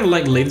I gotta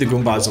like leave the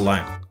Goombas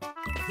alone.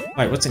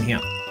 Wait, what's in here?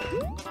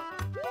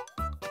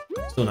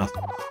 Still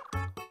nothing.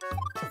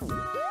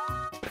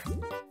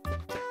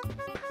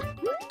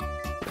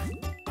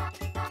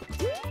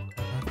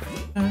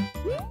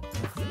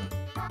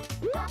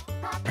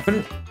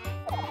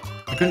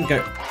 I couldn't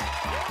go.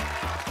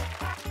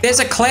 There's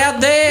a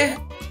cloud there?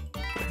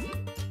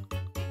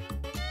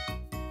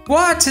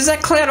 What? Has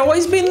that cloud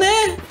always been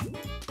there?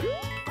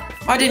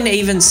 I didn't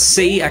even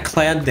see a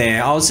cloud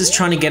there. I was just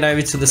trying to get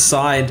over to the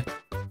side.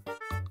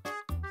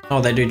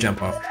 Oh, they do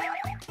jump off.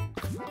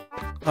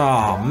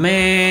 Oh,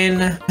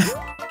 man.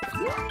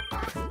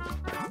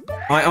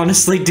 I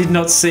honestly did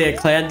not see a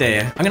cloud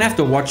there. I'm gonna have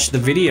to watch the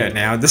video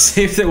now to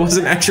see if there was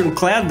an actual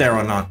cloud there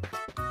or not.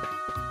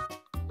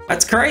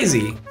 That's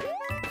crazy.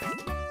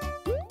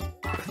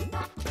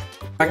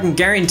 I can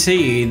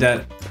guarantee you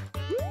that...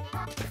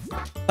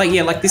 Like,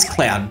 yeah, like this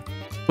cloud.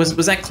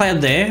 Was that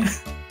cloud there?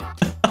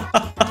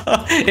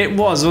 It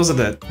was, wasn't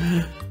it?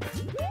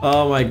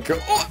 Oh my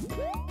god.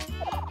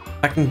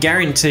 I can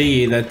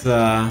guarantee you that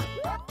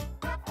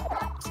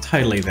it's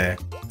totally there.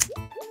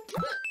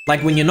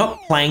 Like when you're not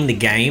playing the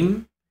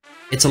game,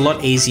 it's a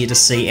lot easier to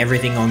see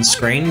everything on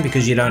screen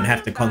because you don't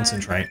have to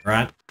concentrate,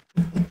 right?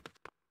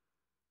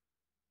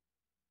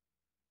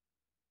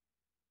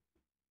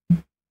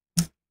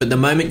 But the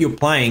moment you're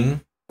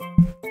playing...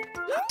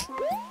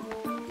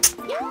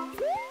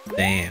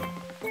 Damn.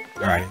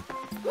 Alright.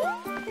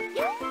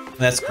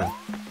 That's cool.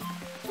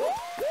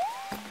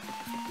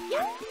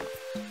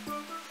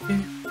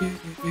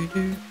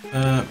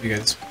 We go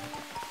this way.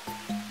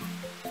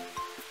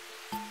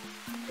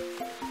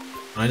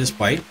 Can I just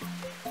wait?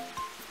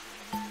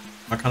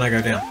 Why can't I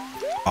go down?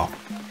 Oh.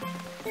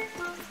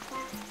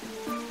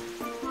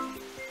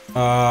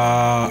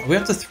 Are we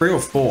up to 3 or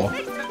 4?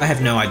 I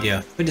have no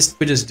idea. We just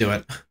do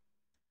it.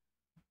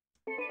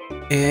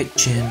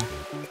 Urchin.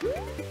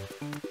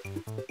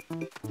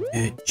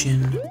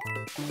 Urchin.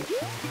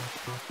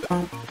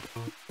 Oh.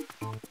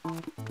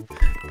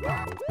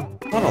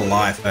 What a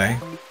life, eh?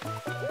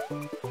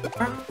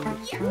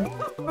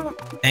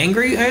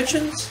 Angry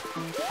urchins?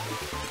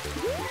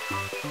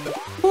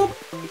 Boop.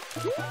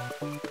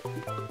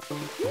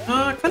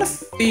 I kind of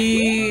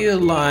feel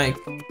like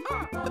I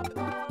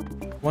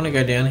want to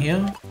go down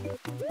here.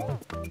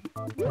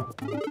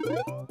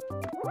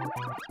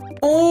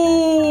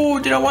 Oh,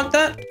 did I want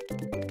that?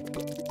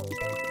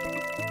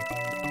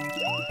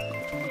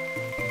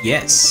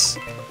 Yes.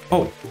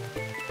 Oh.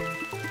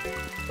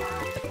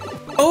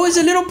 Oh, it's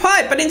a little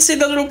pipe. I didn't see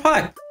the little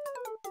pipe.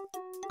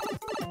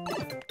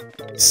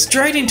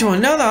 Straight into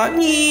another.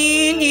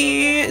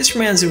 This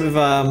reminds me of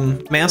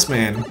Mouse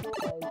Man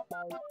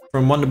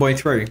from Wonder Boy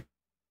 3.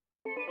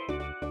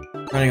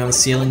 Running on the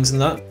ceilings and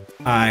that.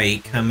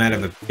 I come out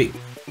of a big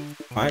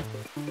pipe.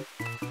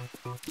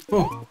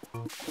 Oh.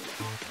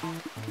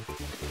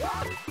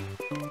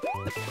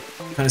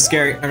 Kind of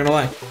scary, not gonna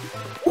lie.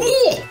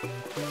 Oh!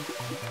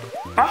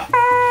 Ah!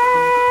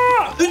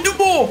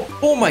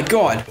 Oh my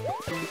god.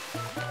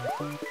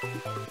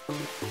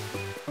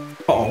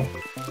 Uh-oh.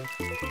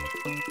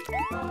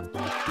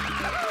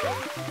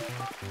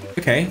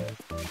 Okay.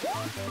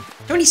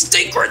 How many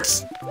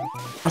secrets?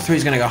 I thought he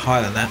was gonna go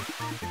higher than that.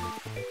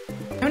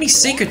 How many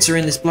secrets are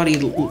in this bloody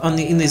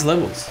in these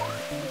levels?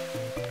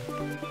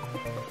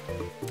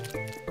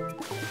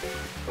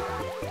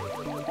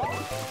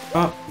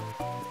 Oh.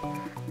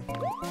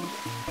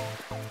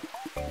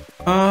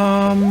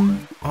 Oh,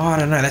 I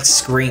don't know. That's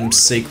Scream's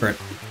secret.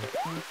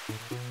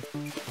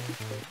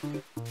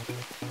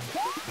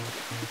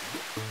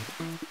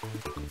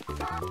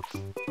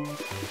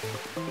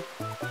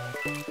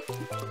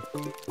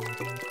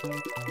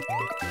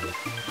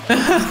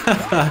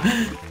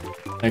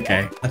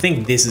 Okay, I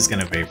think this is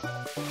gonna be.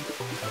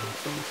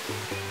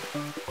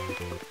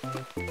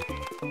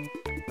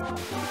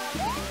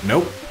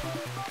 Nope.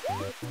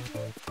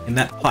 In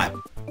that pipe.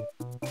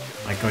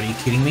 My god, are you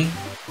kidding me?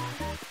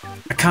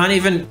 I can't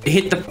even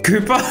hit the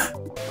Koopa?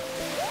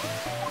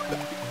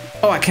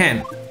 Oh, I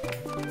can.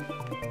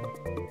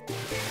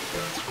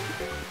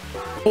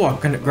 Oh, I'm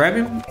gonna grab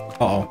him?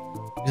 Uh-oh.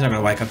 He's not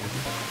gonna wake up.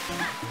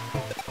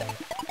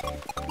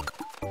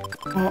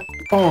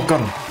 Oh,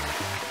 got him.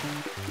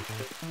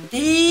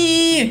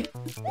 Eee!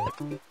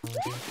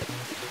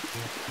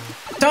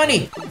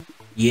 Tiny!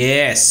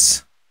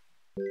 Yes!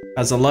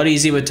 That's a lot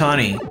easier with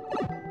Tiny.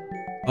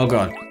 Oh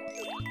god.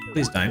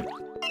 Please don't.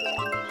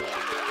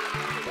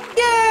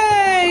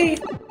 Yay!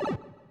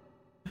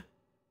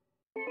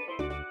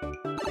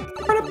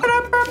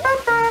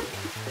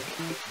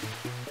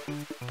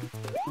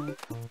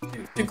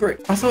 Great.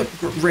 I thought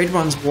red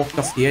ones walked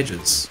off the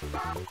edges.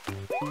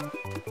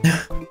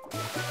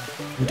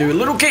 And do a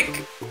little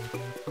kick!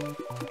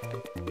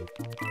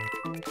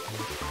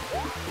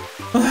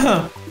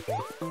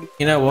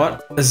 You know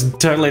what? It's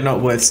totally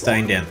not worth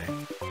staying down there.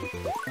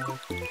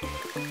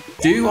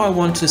 Do I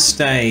want to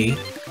stay?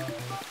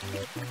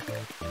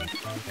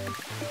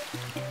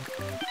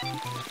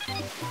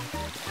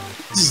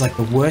 This is like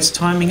the worst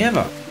timing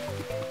ever.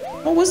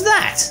 What was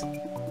that?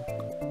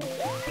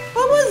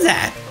 What was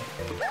that?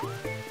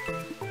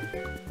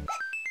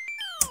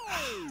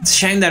 It's a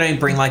shame they don't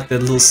bring like the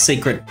little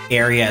secret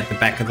area at the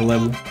back of the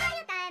level.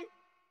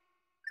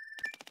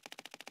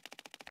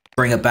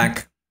 Bring it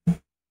back.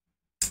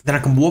 Then I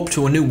can warp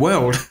to a new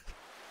world.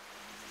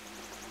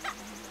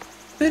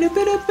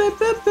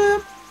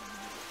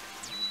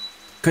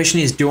 Question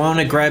is, do I want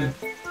to grab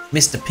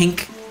Mr.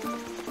 Pink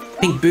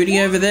Booty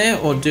over there,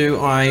 or do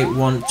I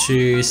want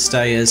to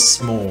stay as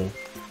small?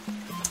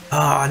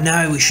 Oh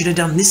no, we should have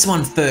done this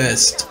one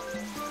first.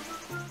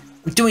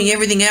 We're doing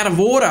everything out of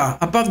order.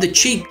 Above the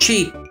Cheep.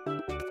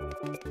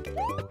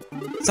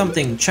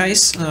 Something,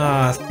 chase.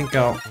 I think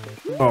I'll...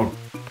 Oh.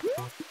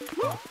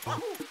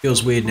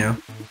 Feels weird now.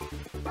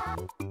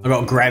 I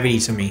got gravity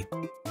to me.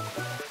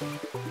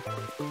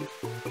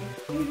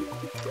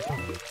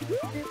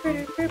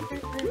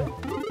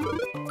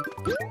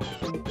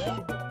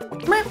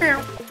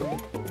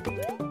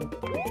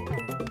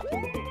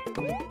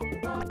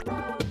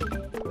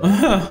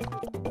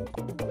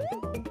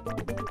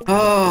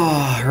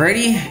 Oh,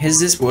 ready?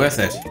 Is this worth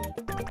it?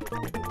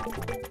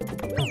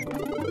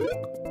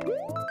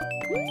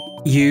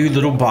 You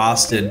little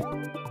bastard.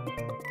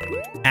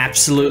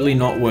 Absolutely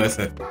not worth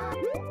it.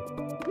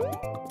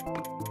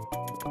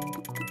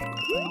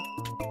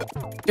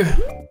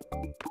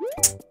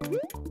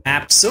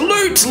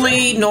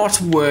 Absolutely not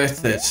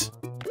worth it.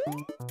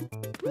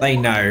 They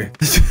know.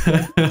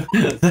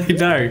 They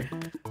know.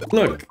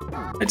 Look,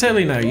 I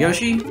totally know.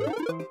 Yoshi?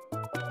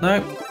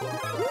 No.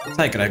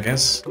 Take it, I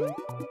guess.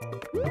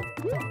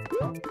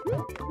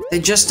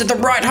 They're just at the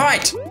right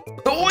height.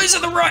 They're always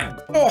at the right.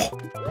 Oh.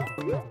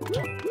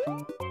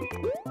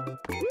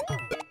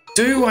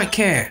 Do I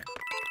care?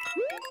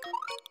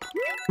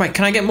 Wait,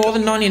 can I get more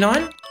than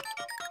 99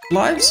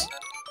 lives?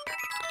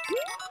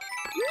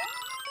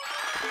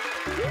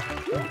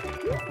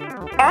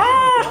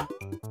 Ah!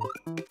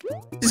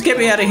 Just get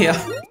me out of here.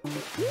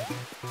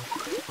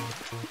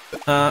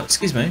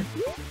 Excuse me.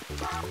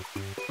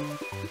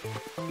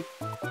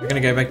 We're gonna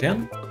go back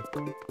down.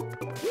 Are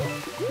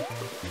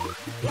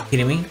you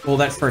kidding me? All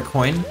that for a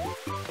coin?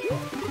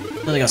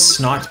 Nearly got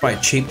sniped by a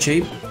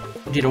Cheep.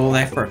 Did all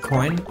that for a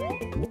coin?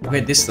 I'll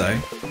get this though.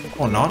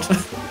 Or not.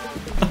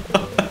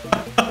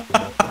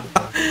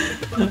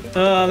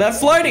 They're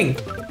floating!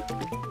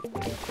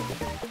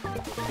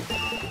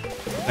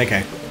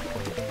 Okay.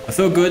 I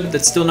feel good.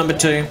 That's still number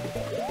 2.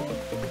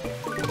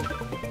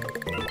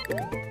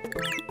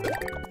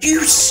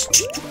 You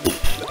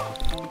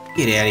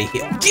Get out of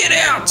here. Get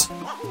out!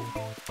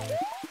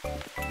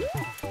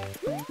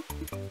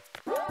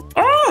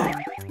 Oh!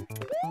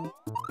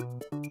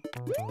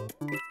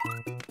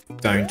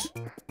 Don't.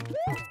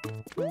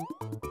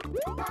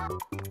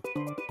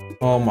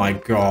 Oh my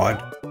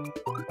god.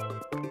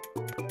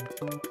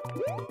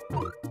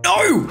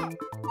 No!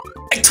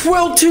 I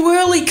twirled too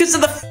early because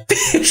of the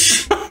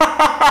fish!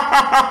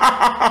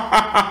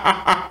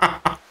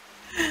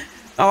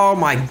 Oh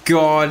my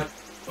god.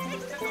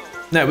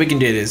 No, we can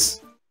do this.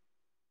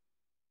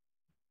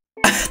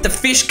 The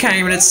fish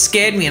came and it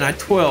scared me and I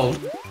twirled.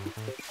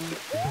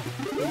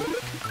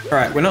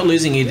 Alright, we're not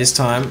losing you this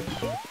time.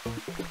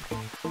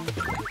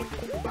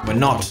 We're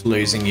not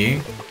losing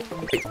you.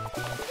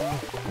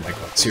 Oh my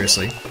god,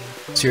 seriously.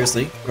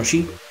 Seriously,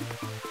 Yoshi?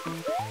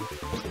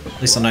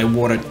 At least I know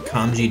water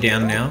calms you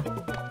down now.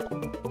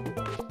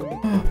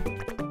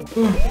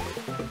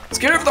 Let's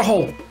get over the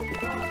hole!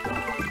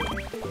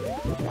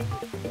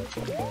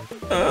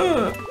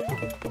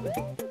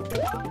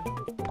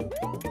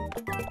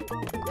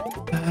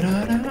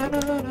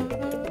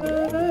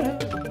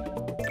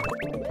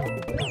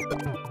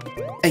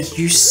 Hey,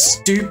 you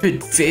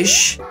stupid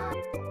fish!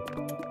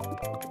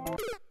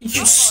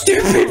 You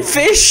stupid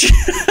fish!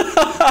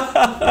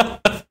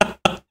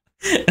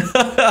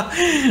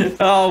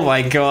 Oh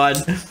my god.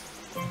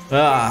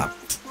 Ah,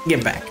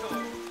 get back.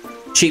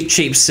 Cheep,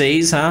 cheep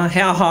seas, huh?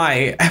 How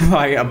high am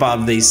I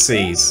above these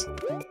seas?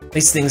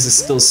 These things are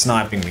still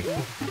sniping me.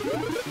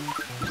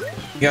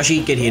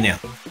 Yoshi, get here now.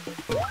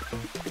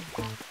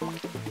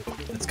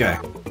 Let's go.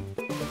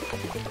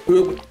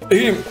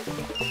 Eat him!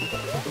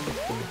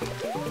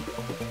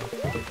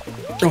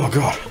 Oh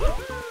god.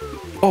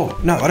 Oh,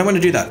 no, I don't want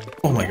to do that.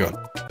 Oh my god.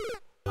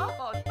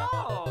 Oh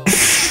no!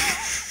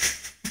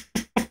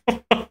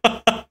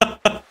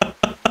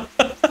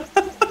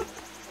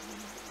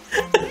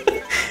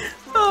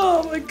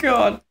 Oh my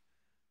god.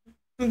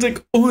 It's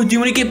like, oh, do you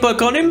want to get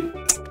back on him?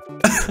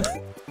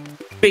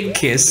 Big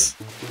kiss.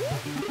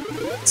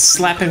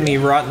 Slapping me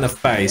right in the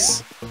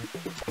face.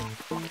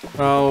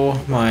 Oh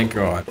my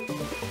god.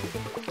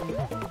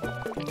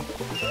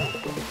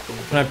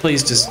 Can I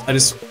please I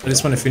just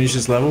want to finish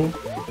this level?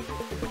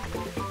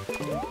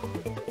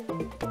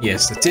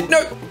 Yes, that's it.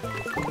 No!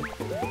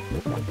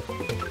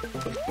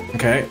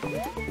 Okay.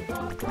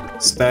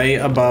 Stay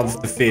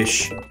above the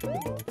fish.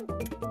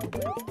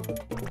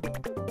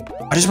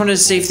 I just wanted to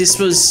see if this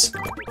was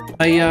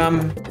a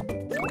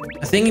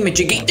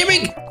thingamajiggy.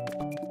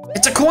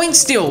 It's a coin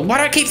still! Why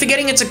do I keep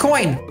forgetting it's a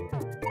coin?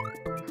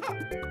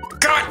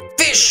 God,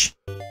 fish!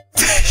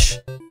 Fish!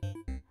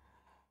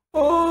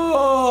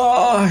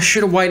 Oh, I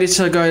should have waited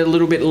till I go a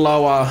little bit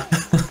lower.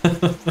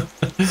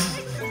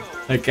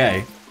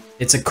 Okay.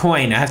 It's a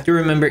coin. I have to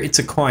remember it's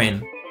a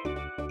coin.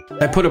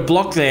 They put a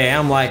block there.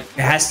 I'm like,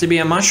 it has to be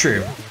a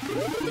mushroom.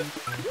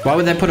 Why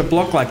would they put a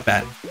block like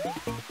that?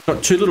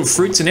 Got two little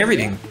fruits and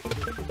everything.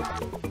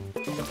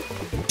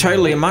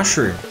 Totally a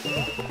mushroom.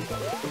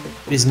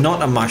 It is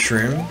not a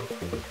mushroom.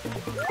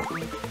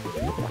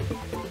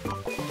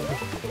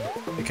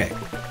 Okay.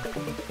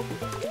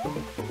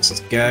 Let's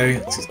just go.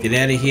 Let's just get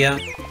out of here.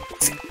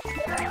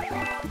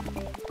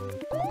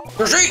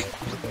 Urchin!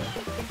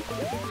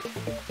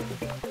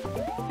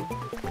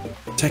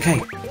 It's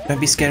okay. Don't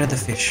be scared of the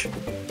fish.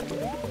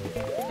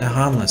 They're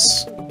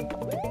harmless.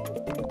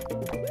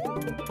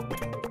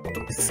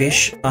 The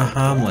fish are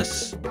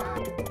harmless.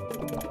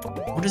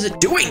 What is it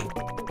doing?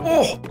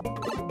 Oh!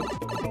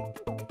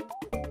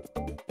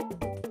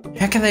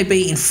 How can they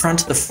be in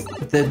front of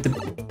the...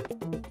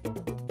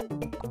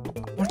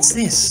 What's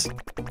this?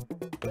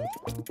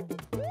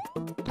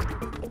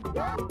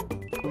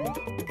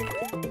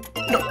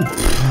 No.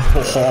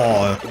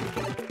 Oh,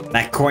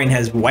 that coin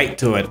has weight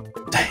to it.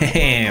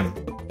 Damn.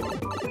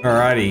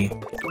 Alrighty.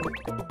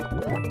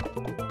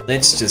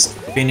 Let's just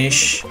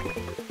finish.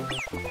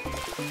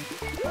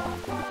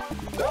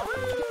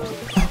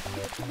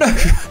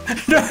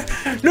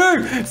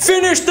 No!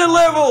 Finish the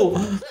level!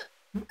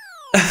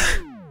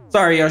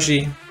 Sorry,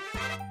 Yoshi.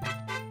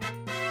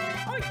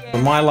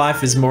 But my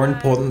life is more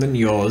important than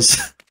yours.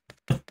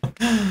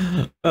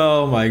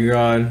 Oh my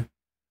god.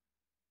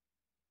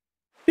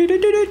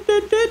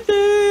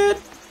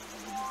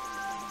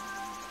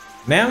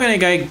 Now I'm gonna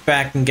go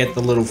back and get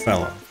the little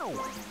fella.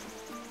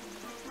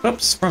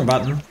 Oops, wrong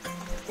button.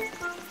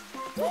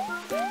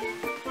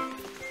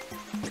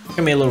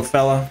 Come here, little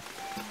fella.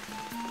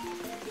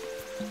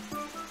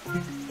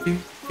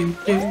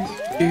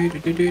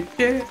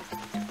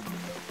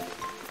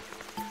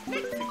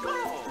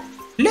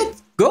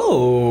 Let's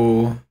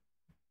go!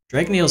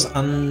 Dragoneel's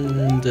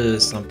under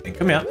something.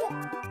 Come here.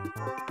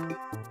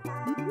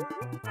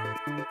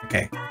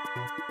 Okay.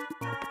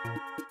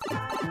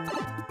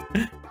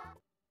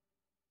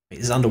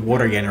 He's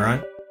underwater again,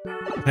 right?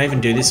 Can I even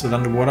do this with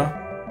underwater?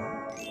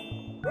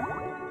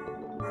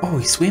 Oh,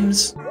 he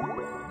swims.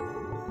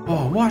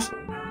 Oh, what?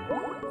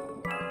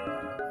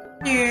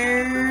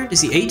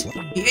 Does he eat?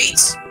 He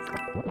eats!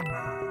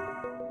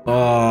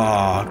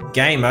 Oh,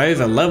 game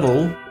over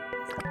level.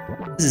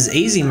 This is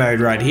easy mode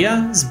right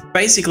here. This is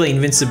basically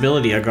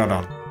invincibility I got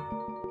on.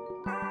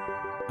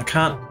 I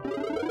can't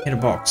hit a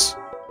box.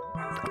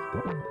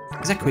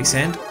 Is that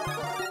quicksand?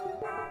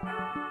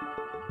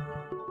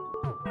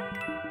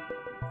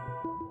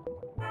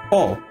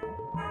 Oh.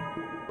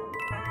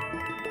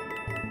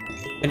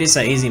 It is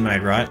that easy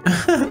mode, right?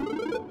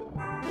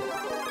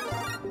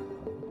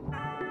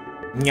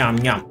 Yum,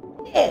 yum.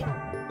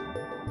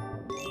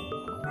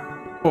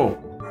 Oh.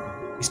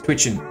 He's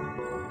twitching.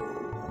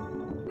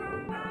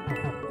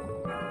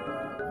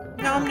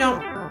 Yum,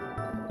 yum.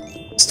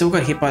 Still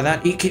got hit by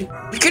that. Are you kidding?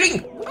 Are you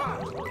kidding?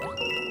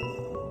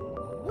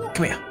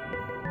 Come here.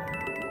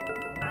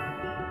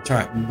 It's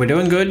alright. We're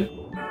doing good.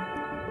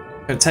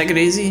 Gotta take it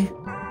easy.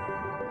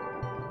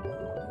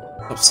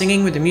 Stop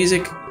singing with the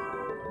music.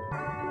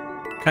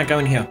 Can't go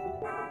in here.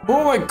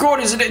 Oh my god,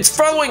 it's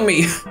following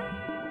me!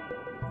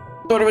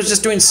 Thought it was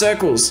just doing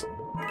circles.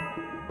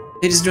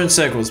 It is doing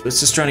circles, but it's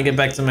just trying to get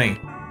back to me.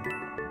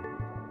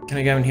 Can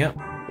I go in here?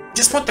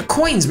 Just want the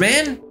coins,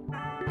 man!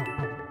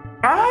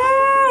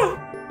 Ah!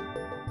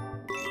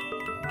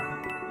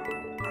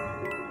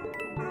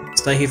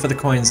 Stay here for the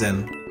coins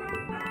then.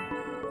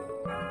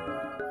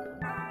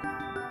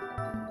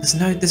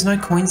 There's no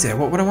coins there.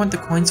 What would I want the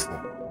coins for?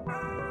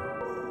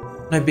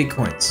 No big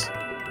coins.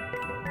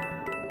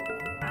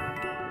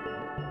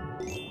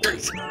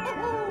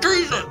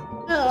 Jesus!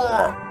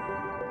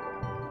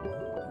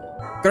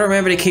 Gotta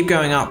remember to keep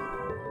going up.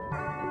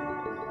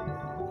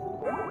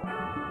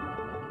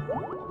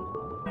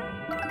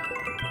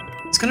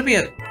 It's gonna be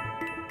a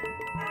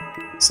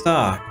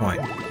star coin.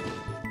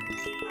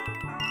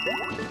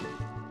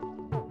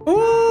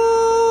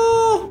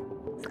 Ooh!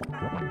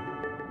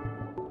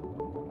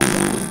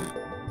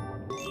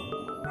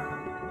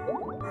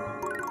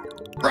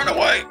 Run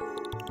away!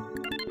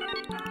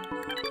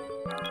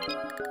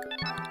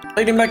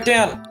 Lead him back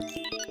down.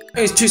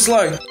 He's too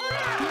slow.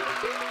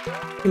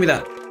 Give me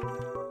that.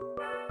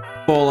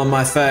 Ball on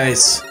my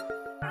face.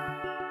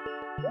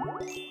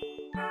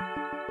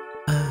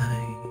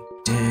 I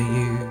dare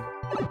you.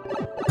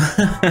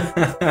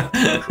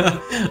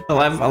 I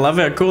love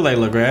how cool they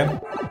look, man.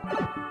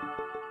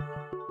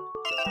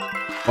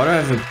 Why do I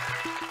have a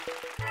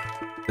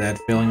bad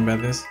feeling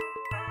about this?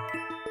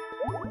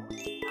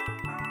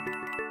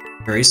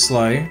 Very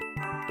slow.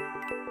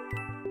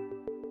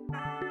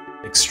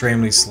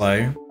 Extremely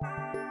slow.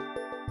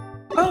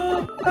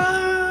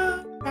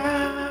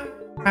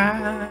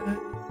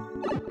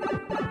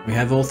 We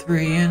have all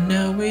three and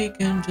now we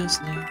can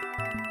just leave.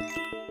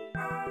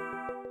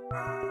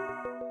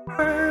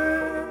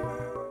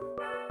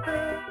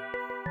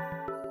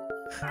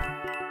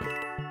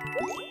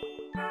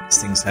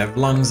 These things have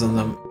lungs on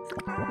them.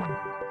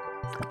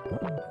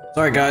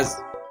 Sorry guys.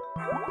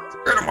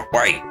 Get them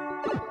away.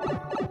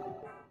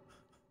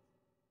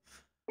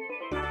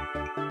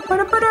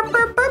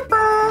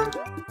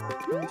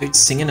 Dude's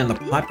singing in the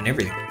pipe and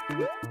everything.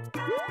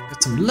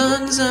 Got some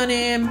lungs on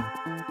him.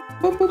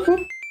 Boop, boop,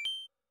 boop.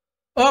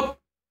 Up.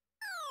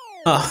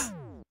 Oh,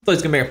 thought it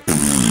was gonna be a.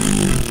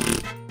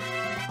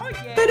 Oh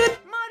yeah,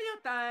 Mario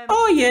time.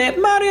 Oh yeah,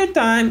 Mario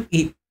time.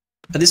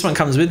 But this one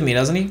comes with me,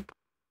 doesn't he?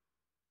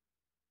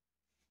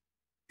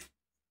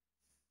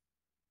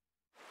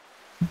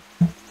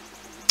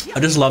 I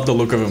just love the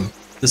look of him.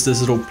 Just this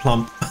little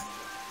plump,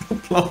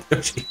 plump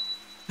Yoshi.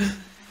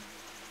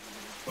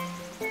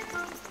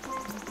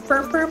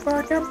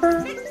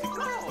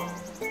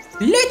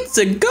 Let's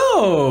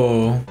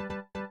go!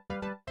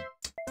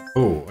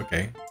 Oh,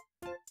 okay.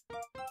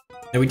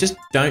 No, we just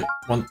don't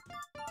want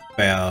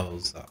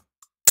Bowser.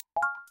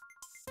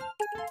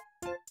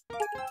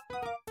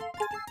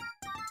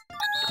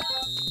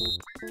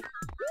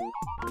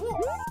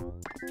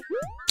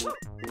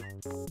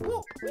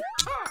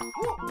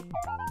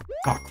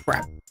 Oh,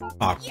 crap.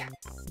 Oh.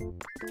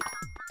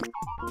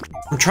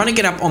 I'm trying to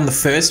get up on the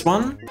first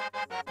one.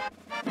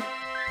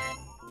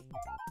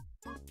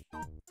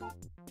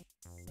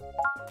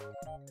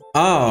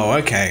 Oh,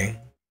 okay.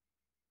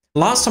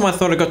 Last time I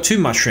thought I got 2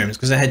 mushrooms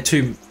because I had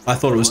 2. I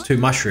thought it was 2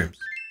 mushrooms,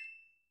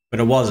 but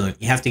it wasn't.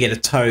 You have to get a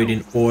toad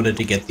in order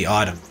to get the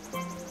item.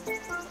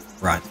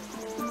 Right.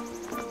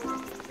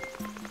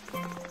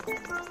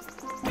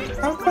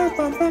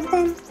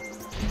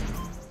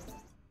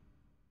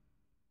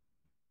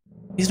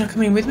 He's not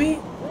coming with me?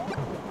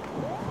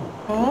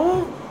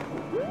 Oh,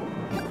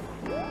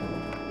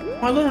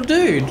 my little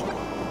dude.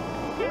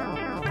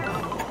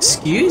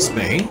 Excuse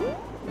me.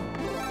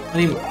 I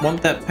didn't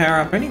want that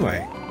power up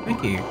anyway.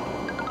 Thank you.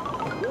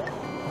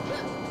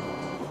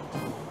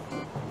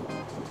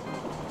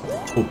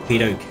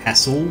 Torpedo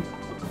Castle.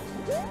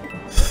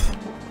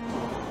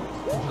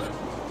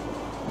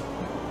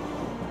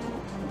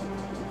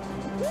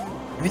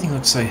 Everything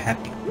looks so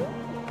happy.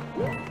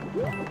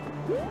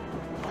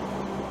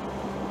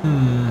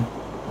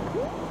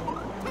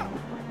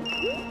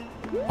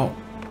 Oh,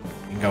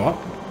 we can go up.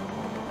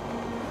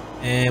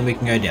 And we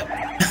can go down.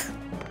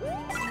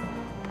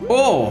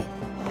 Oh!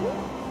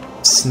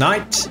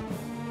 Sniped.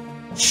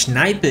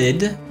 Sniped.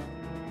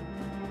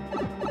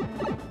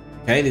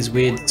 Okay, there's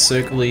weird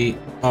circly.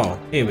 Oh,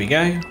 here we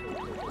go.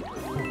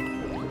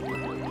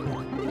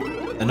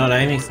 They're not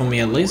aiming for me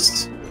at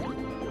least.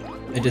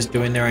 They're just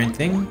doing their own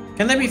thing.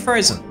 Can they be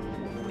frozen?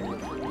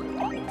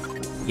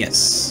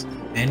 Yes.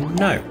 And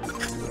no.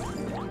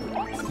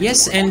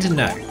 Yes and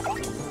no.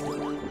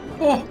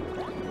 Oh!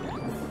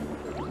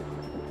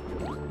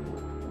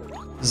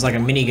 This is like a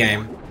mini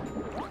game.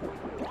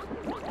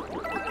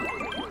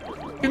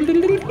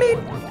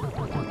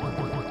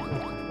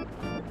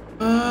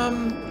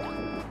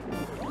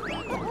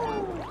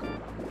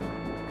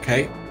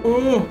 Okay.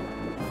 Oh!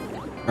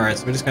 Alright,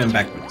 so we're just going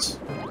backwards.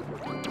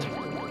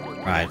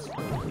 Right.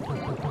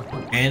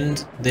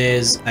 And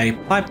there's a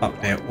pipe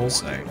up there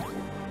also.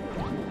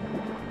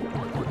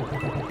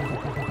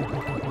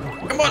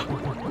 Come on!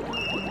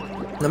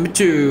 Number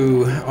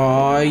 2.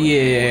 Oh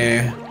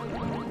yeah.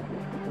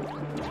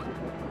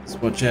 Let's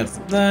watch out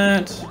for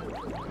that.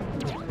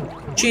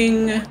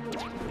 Ching!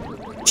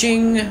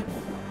 Ching! Can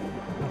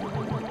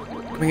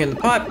we get in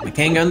the pipe? We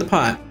can go in the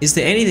pipe. Is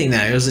there anything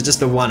there, or is it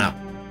just a 1-up?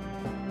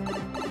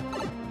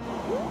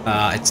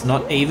 It's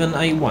not even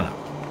a 1-up.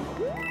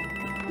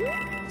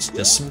 It's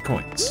just some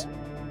coins.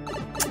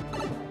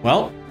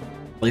 Well,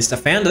 at least I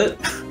found it.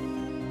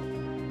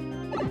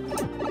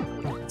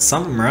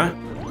 Something, right?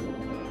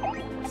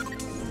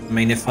 I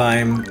mean, if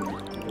I'm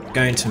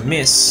going to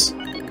miss the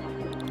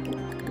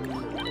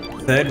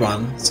 3rd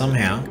one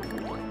somehow.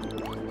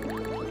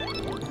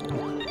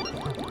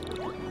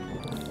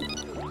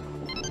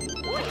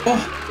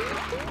 Oh!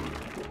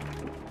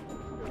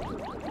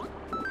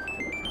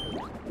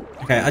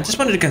 Okay, I just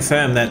wanted to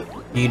confirm that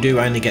you do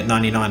only get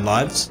 99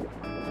 lives.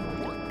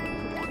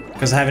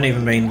 Because I haven't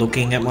even been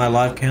looking at my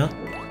life count.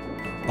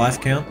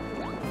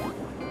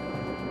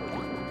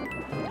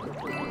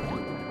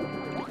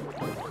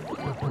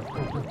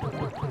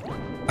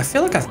 I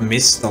feel like I've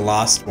missed the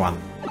last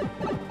one.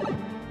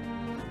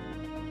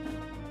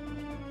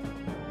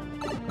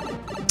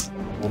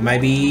 Or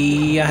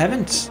maybe I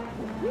haven't.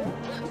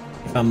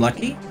 If I'm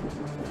lucky.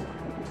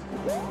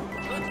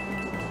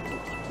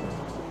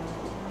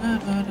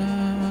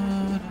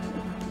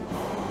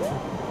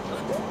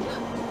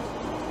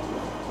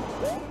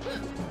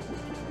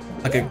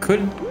 Like it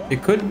could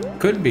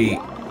be.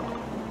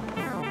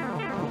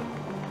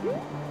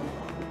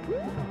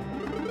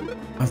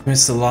 I've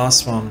missed the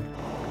last one.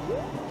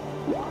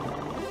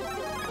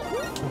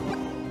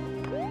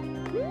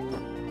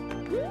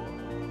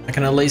 I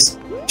can at least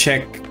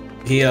check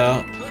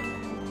here.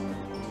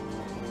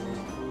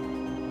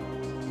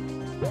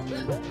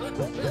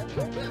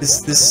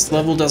 This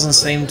level doesn't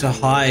seem to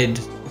hide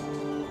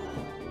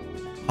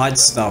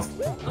stuff.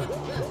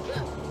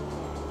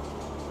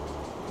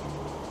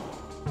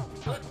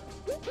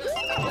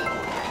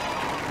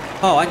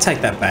 Oh, I take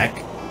that back.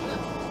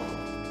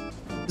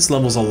 This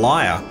level's a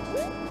liar.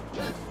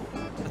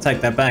 I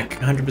take that back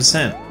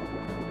 100%.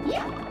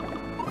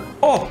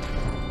 Oh!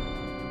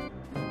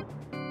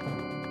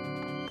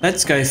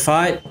 Let's go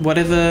fight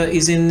whatever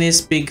is in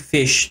this big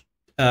fish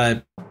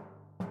airship.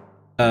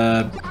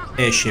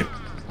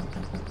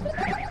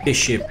 Fish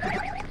ship.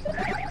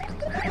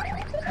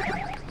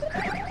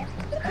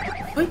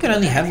 I can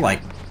only have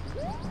like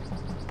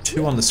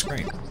 2 on the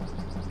screen.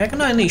 How can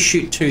I only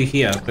shoot 2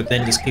 here, but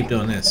then just keep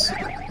doing this?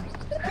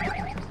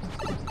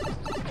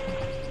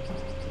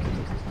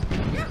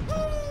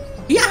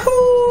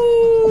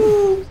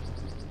 Yahoo!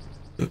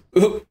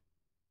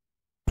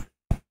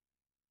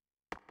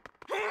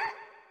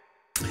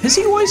 Has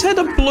he always had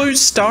a blue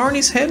star on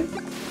his head?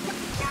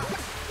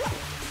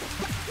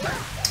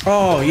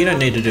 Oh, you don't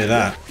need to do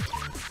that.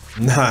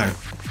 No.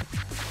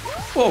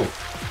 Whoa.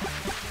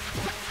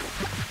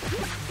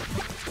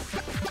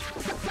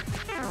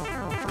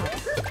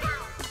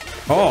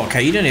 Oh,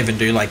 okay, you don't even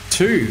do like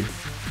two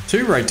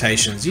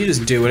rotations. You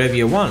just do whatever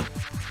you want.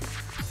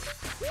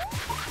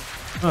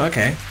 Oh,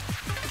 okay.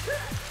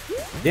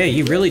 Yeah,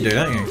 you really do,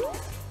 don't you?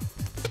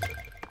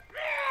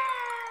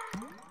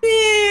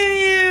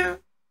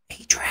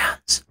 He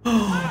drowns.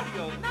 I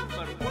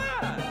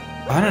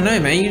don't know,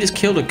 man. You just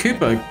killed a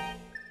Koopa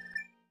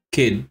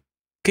kid.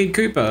 Kid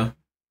Koopa.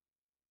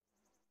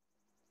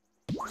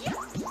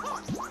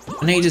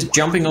 And now you're just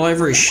jumping all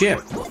over his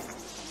ship.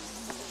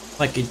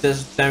 Like, he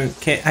just don't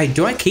care. Hey,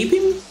 do I keep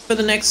him for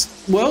the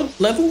next world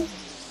level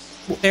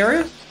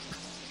area?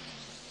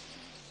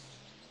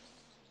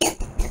 Yeah,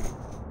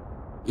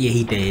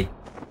 he did.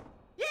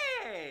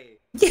 Yay!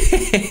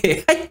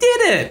 Yeah, I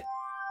did it!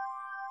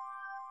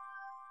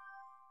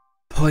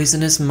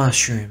 Poisonous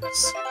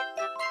mushrooms.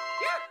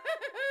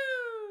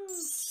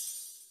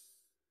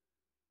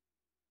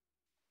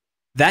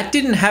 That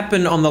didn't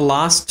happen on the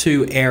last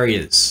 2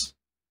 areas.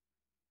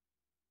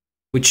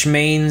 Which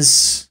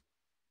means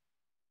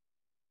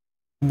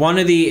one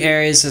of the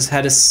areas has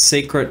had a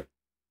secret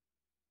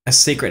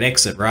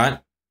exit, right?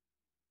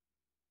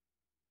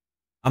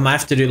 I might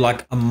have to do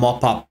like a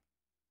mop-up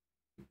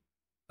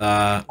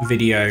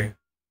video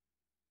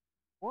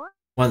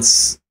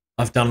once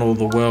I've done all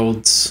the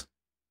worlds.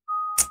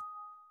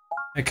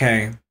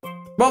 Okay.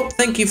 Well,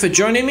 thank you for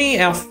joining me,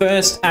 our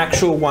first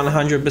actual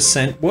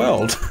 100%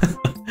 world.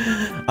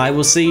 I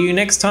will see you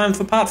next time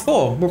for part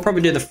 4. We'll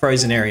probably do the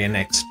frozen area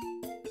next.